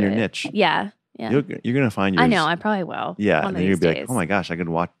get you find into your it. niche. Yeah. You're going to find yours. I know. I probably will. Yeah. One And of then you'll these be like, days. oh my gosh, I could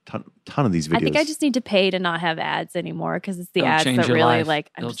watch ton of these videos. I think I just need to pay to not have ads anymore, because it's the It'll ads change that your really life. like.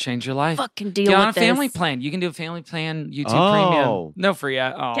 It'll change your life. Fucking deal Get on with a family this. plan. You can do a family plan YouTube Oh. premium. No free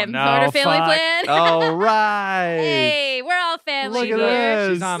ad. Oh, Kevin no. Porter family fuck. plan. All right. Hey, we're all family Look at here.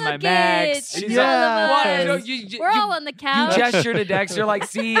 this. She's on my Look max. it. She's It's all Yes. of What? us. You- We're all on the You couch. gesture to Dexter like,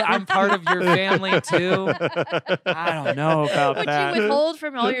 see, I'm part of your family too. I don't know about Would that. you withhold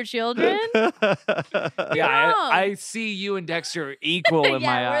from all your children? Yeah, No. I see you and Dexter equal in my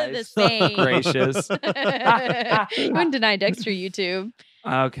Yeah, we're the eyes. same. Gracious. You wouldn't deny Dexter YouTube.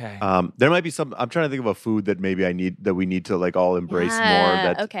 Okay. There might be some. I'm trying to think of a food that maybe we need to like all embrace more.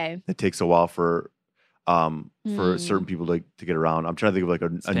 That Okay. It takes a while for certain people to get around. I'm trying to think of like a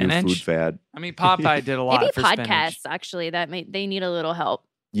new Spinach? food fad. I mean, Popeye did a lot Maybe for podcasts, spinach. actually, they need a little help.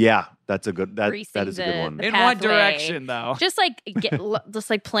 Yeah, that's a good. That Greasing is a good one. the In what pathway. direction, though? Just like just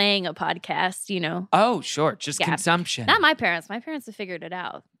like playing a podcast, Oh, sure. Just Yeah. consumption. Not my parents. My parents have figured it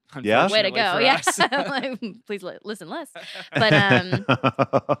out. Yeah? Way to Unfortunately go. for Yeah. us. Like, please listen less.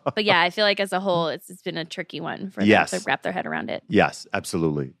 But yeah, I feel like as a whole, it's been a tricky one for them to wrap their head around it. Yes,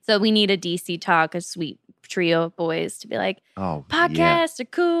 absolutely. So we need a DC talk, a sweet trio of boys to be like, Oh, podcasts are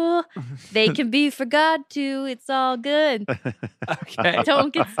cool. They can be for God too. It's all good. Okay.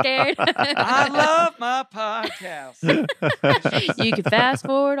 Don't get scared. I love my podcast. You can fast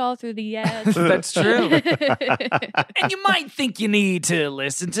forward all through the ads. That's true. And you might think you need to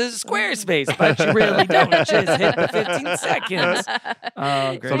listen to Squarespace, but you really don't. Just hit the 15 seconds.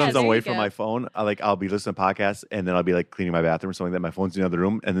 Oh, great. Sometimes there I'm away you from go. my phone. I'll be listening to podcasts, and then I'll be like cleaning my bathroom or something like that. My phone's in the other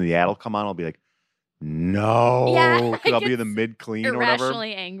room, and then the ad will come on. I'll be like, no. Yeah, 'Cause I'll be it in the mid clean or whatever.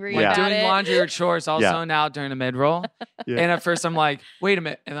 Irrationally angry Yeah. about Doing it. laundry or chores also Yeah. now during the mid-roll. Yeah. And at first I'm like, wait a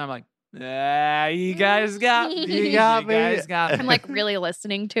minute. And then I'm like, you guys got me. You got me. guys got me. I'm like really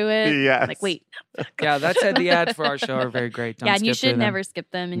listening to it. Yes. I'm like, wait. Yeah, that said, the ads for our show are very great. Don't Yeah, and you skip through should them. never skip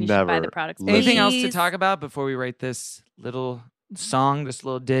them, and you should buy Never. the products. Anything else to please. talk about before we rate this little song, this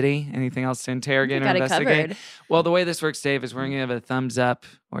little ditty? Anything else to interrogate or got it investigate? covered. Well, the way this works, Dave, is we're going to give a thumbs up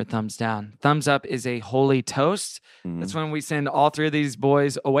or a thumbs down. Thumbs up is a holy toast. That's when we send all three of these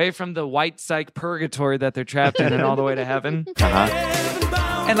boys away from the white psych purgatory that they're trapped in and all the way to heaven.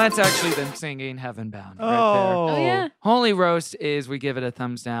 And that's actually them singing Heaven Bound right there. Oh, yeah. Holy roast is we give it a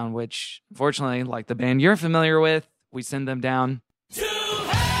thumbs down, which fortunately, like the band you're familiar with, we send them down.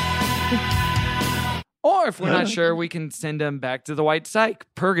 Or if we're not sure, we can send them back to the white psych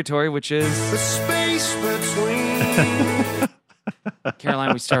purgatory, which is The space between.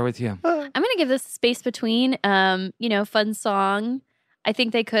 Caroline. We start with you. I'm gonna give this space between. Fun song. I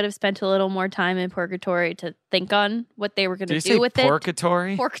think they could have spent a little more time in purgatory to think on what they were going Did to you do say with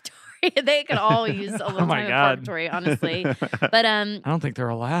purgatory? it. Purgatory. They could all use a little my time God. in purgatory, honestly. But I don't think they're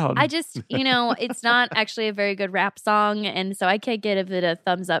allowed. I just, it's not actually a very good rap song, and so I can't give it a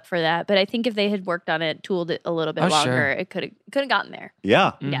thumbs up for that. But I think if they had worked on it, tooled it a little bit longer, sure. it could have gotten there.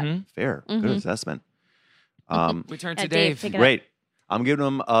 Yeah. Yeah. Fair. Mhm. Good assessment. We turn to Dave, Dave. take it Great. I'm giving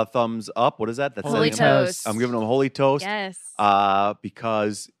them a thumbs up. What is that? That's Holy the- toast. I'm giving them a holy toast. Yes.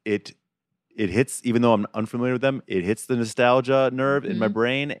 Because it it hits, even though I'm unfamiliar with them, it hits the nostalgia nerve in my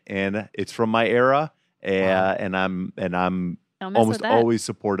brain, and it's from my era, and I'm almost always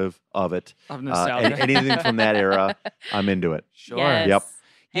supportive of it. Of nostalgia. Anything from that era, I'm into it. Sure. Yes. Yep.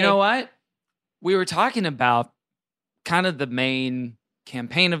 You know what? We were talking about kind of the main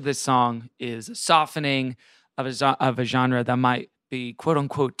campaign of this song is a softening of a genre that might be quote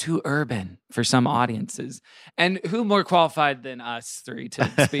unquote too urban for some audiences. And who more qualified than us three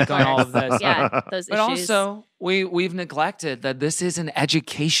to speak on all of this? Yeah, those But issues. also, we've neglected that this is an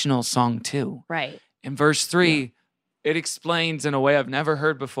educational song too. Right. In verse 3, it explains in a way I've never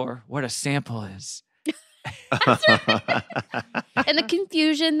heard before what a sample is. And the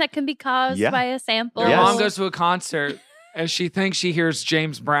confusion that can be caused by a sample. Their mom goes to a concert and she thinks she hears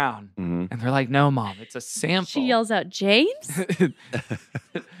James Brown. And they're like, no, Mom, it's a sample. She yells out, James?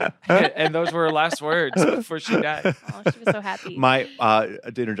 and those were her last words before she died. Oh, she was so happy. To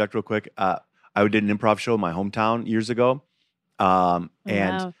interject real quick, I did an improv show in my hometown years ago. And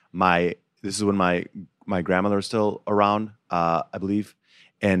this is when my grandmother was still around, I believe.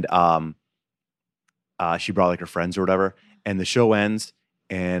 And she brought like her friends or whatever. And the show ends,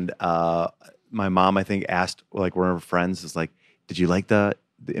 and my mom, I think, asked like one of her friends, is like, "Did you like the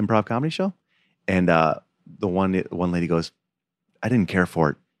improv comedy show?" And the one lady goes, "I didn't care for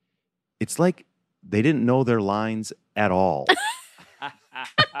it. It's like they didn't know their lines at all."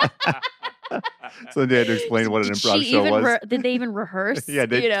 So they had to explain what an improv show was. Did they even rehearse? Yeah,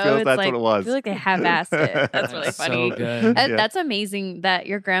 that's what it was. I feel like they half-assed it. That's really funny. So good. That's amazing that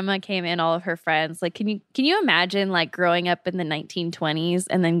your grandma came in, all of her friends. Like, can you imagine like growing up in the 1920s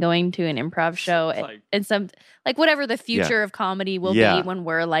and then going to an improv show and some like whatever the future of comedy will be when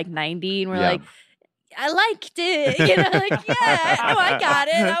we're like 90 and we're like, I liked it, like I got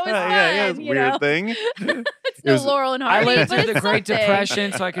it. That was fun. It's a weird thing. It's no Laurel and Hardy. I lived but through the Great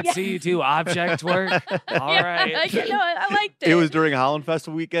Depression, so I could see you do object work. All right. I liked it. It was during Holland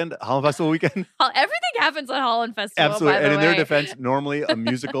Festival weekend. Everything happens at Holland Festival. Absolutely. By the And in way. their defense, normally a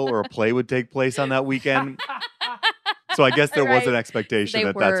musical or a play would take place on that weekend. So I guess there was an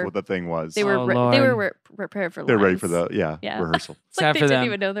expectation that's what the thing was. They were prepared for. They're ready lines. for the rehearsal. It's like they didn't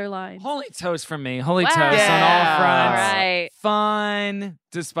even know their lines. Holy toast from me. Holy toast on all fronts. All right. Fun,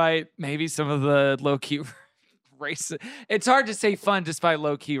 despite maybe some of the low-key racism. It's hard to say fun despite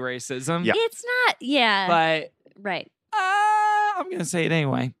low-key racism. Yeah. It's not, But right. I'm going to say it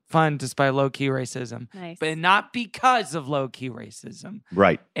anyway. Fun despite low-key racism. Nice. But not because of low-key racism.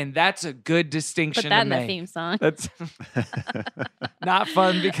 Right. And that's a good distinction Put that to in make. the theme song. That's not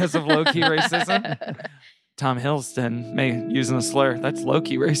fun because of low-key racism. Tom Hiddleston using a slur. That's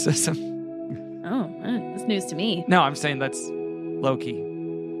low-key racism. Oh, that's news to me. No, I'm saying that's low-key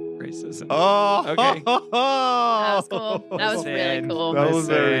racism. Oh, okay. That was cool. That was really cool. That was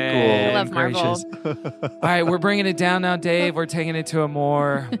very cool. I love Marvel. All right, we're bringing it down now, Dave. We're taking it to a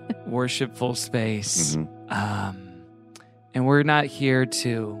more worshipful space. And we're not here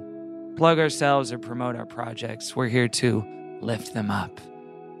to plug ourselves or promote our projects. We're here to lift them up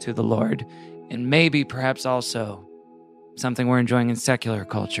to the Lord. And maybe, perhaps also, something we're enjoying in secular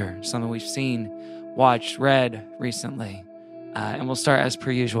culture, something we've seen, watched, read recently. And we'll start as per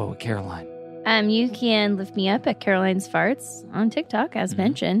usual with Caroline. You can lift me up at Caroline's Farts on TikTok, as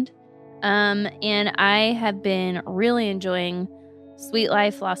mentioned. And I have been really enjoying Sweet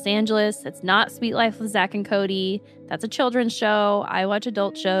Life Los Angeles. It's not Sweet Life with Zach and Cody. That's a children's show. I watch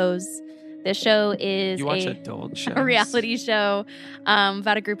adult shows. This show is You watch adult shows? a reality show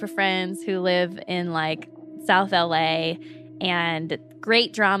about a group of friends who live in like South LA, and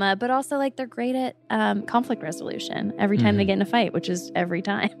great drama, but also like they're great at conflict resolution every time they get in a fight, which is every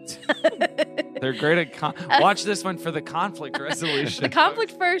time. They're great at watch this one for the conflict resolution. The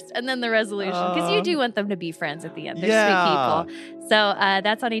conflict first and then the resolution, because you do want them to be friends at the end. They're sweet people. So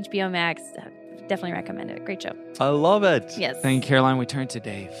that's on HBO Max. Definitely recommend it. Great show. I love it. Yes. Thank you, Caroline. We turn to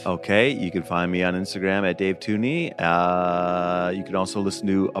Dave. Okay, you can find me on Instagram at Dave Theune. You can also listen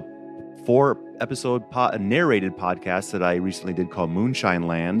to a 4-episode narrated podcast that I recently did called Moonshine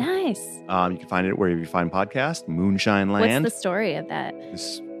Land. Nice. You can find it wherever you find podcasts, Moonshine Land. What's the story of that? The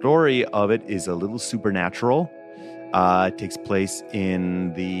story of it is a little supernatural. It takes place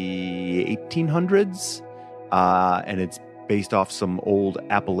in the 1800s, and it's based off some old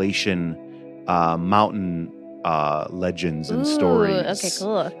Appalachian mountain legends and stories. Okay,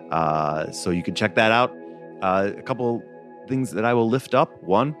 cool. So you can check that out. A couple things that I will lift up.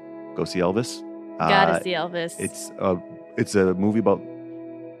 One, go see Elvis. Gotta see Elvis. It's a movie about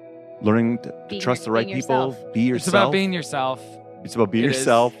learning to trust the right people. Be yourself. It's about being yourself. It's about be It is.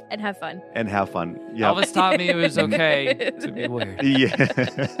 yourself And have fun. and have fun. Yeah. Elvis taught me it was okay to be weird. Yeah.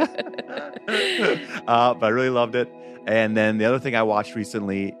 But I really loved it. And then the other thing I watched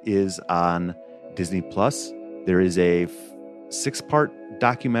recently is on Disney Plus. There is a 6-part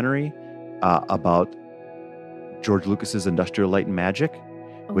documentary about George Lucas's Industrial Light and Magic,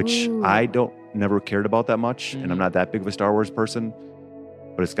 which I never cared about that much, and I'm not that big of a Star Wars person.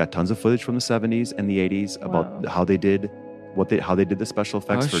 But it's got tons of footage from the 70s and the 80s about how they did the special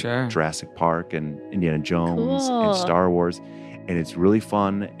effects for Jurassic Park and Indiana Jones and Star Wars, and it's really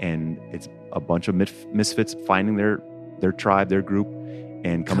fun. And it's a bunch of misfits finding their tribe, their group,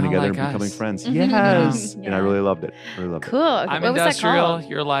 and coming together and becoming friends. Yes, and I really loved it. Cool. I'm what industrial. Was that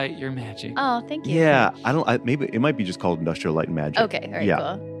You're light. You're magic. Oh, thank you. Yeah, maybe it might be just called Industrial Light and Magic. Okay. All right. Yeah.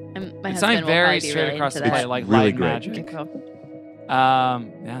 Cool. My It's husband not will very probably be straight really across into the plate, that. like Really light and great. magic. Cool.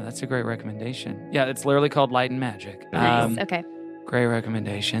 Yeah, that's a great recommendation. Yeah, it's literally called Light and Magic. Nice. Okay. Great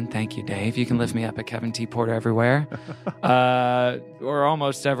recommendation. Thank you, Dave. You can lift me up at Kevin T. Porter everywhere, or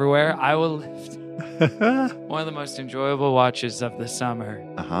almost everywhere. I will lift. One of the most enjoyable watches of the summer.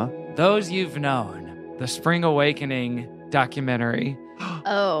 Those You've Known, the Spring Awakening documentary.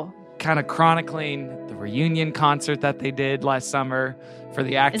 Oh. Kind of chronicling the reunion concert that they did last summer for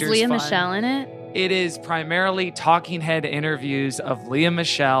the Actors Is Leah Fund. Michelle in it? It is primarily talking head interviews of Leah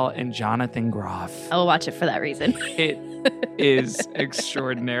Michelle and Jonathan Groff. I will watch it for that reason. It is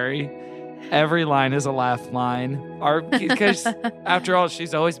extraordinary. Every line is a laugh line. Because after all,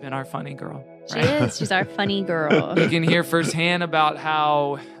 she's always been our funny girl. She is. She's our funny girl. You can hear firsthand about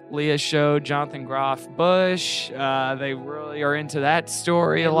how Leah showed Jonathan Groff Bush. They really are into that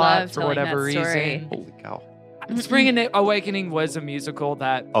story a lot for whatever reason. Holy cow. Spring Awakening was a musical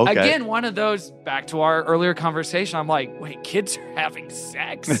that, Okay. again, one of those, back to our earlier conversation, I'm like, wait, kids are having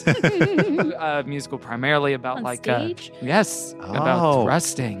sex? A musical primarily about On like, stage? about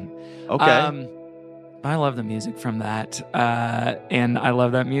thrusting. Okay. I love the music from that. And I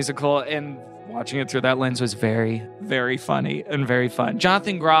love that musical. And watching it through that lens was very, very funny and very fun.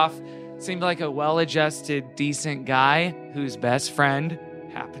 Jonathan Groff seemed like a well-adjusted, decent guy whose best friend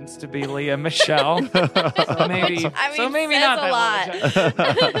happens to be Leah Michelle. so maybe not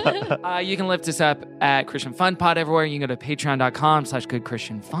that well. You can lift us up at Christian Fun Pod everywhere. You can go to patreon.com/Good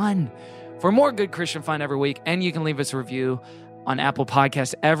Christian Fun for more Good Christian Fun every week. And you can leave us a review on Apple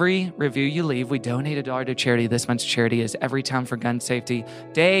Podcasts. Every review you leave, we donate $1 to charity. This month's charity is Every Town for Gun Safety.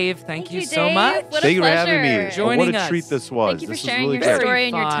 Dave, thank you so Dave. much. What a Thank you for having pleasure. me. Joining what a us. treat this was. Thank you for This was sharing really your great. story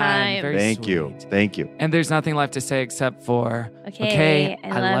and your Fun, time. very Thank you. sweet. Thank you. And there's nothing left to say except for, Okay,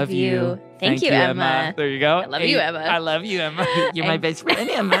 I love you. Thank you, Emma. There you go. I love you, Emma. I love you, Emma. You're my best friend,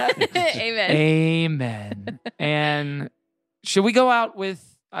 Emma. Amen. Amen. And should we go out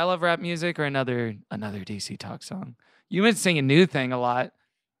with I Love Rap Music or another DC Talk song? You've been singing New Thing a lot.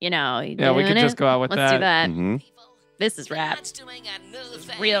 You know, Yeah, we could just go out with Let's that. do that. Mm-hmm. This is rap.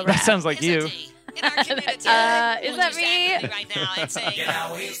 Real That rap. sounds like you. Is that me?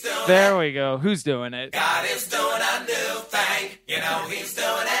 There we go. Who's doing it? God is doing a new thing. You know he's doing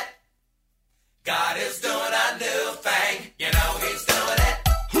it. God is doing a new thing. You know he's doing it.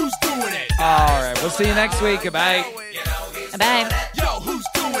 Who's doing it? All right. We'll see you next week. Goodbye. Bye. Yo, who's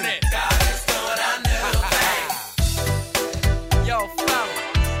doing it? God is doing a new thing. Yo, fellas,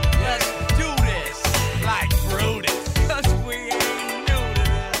 let's do this like Brutus. 'Cause we ain't new to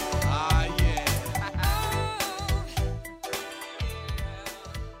this. Ah, yeah.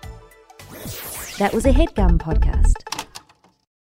 That was a HeadGum podcast.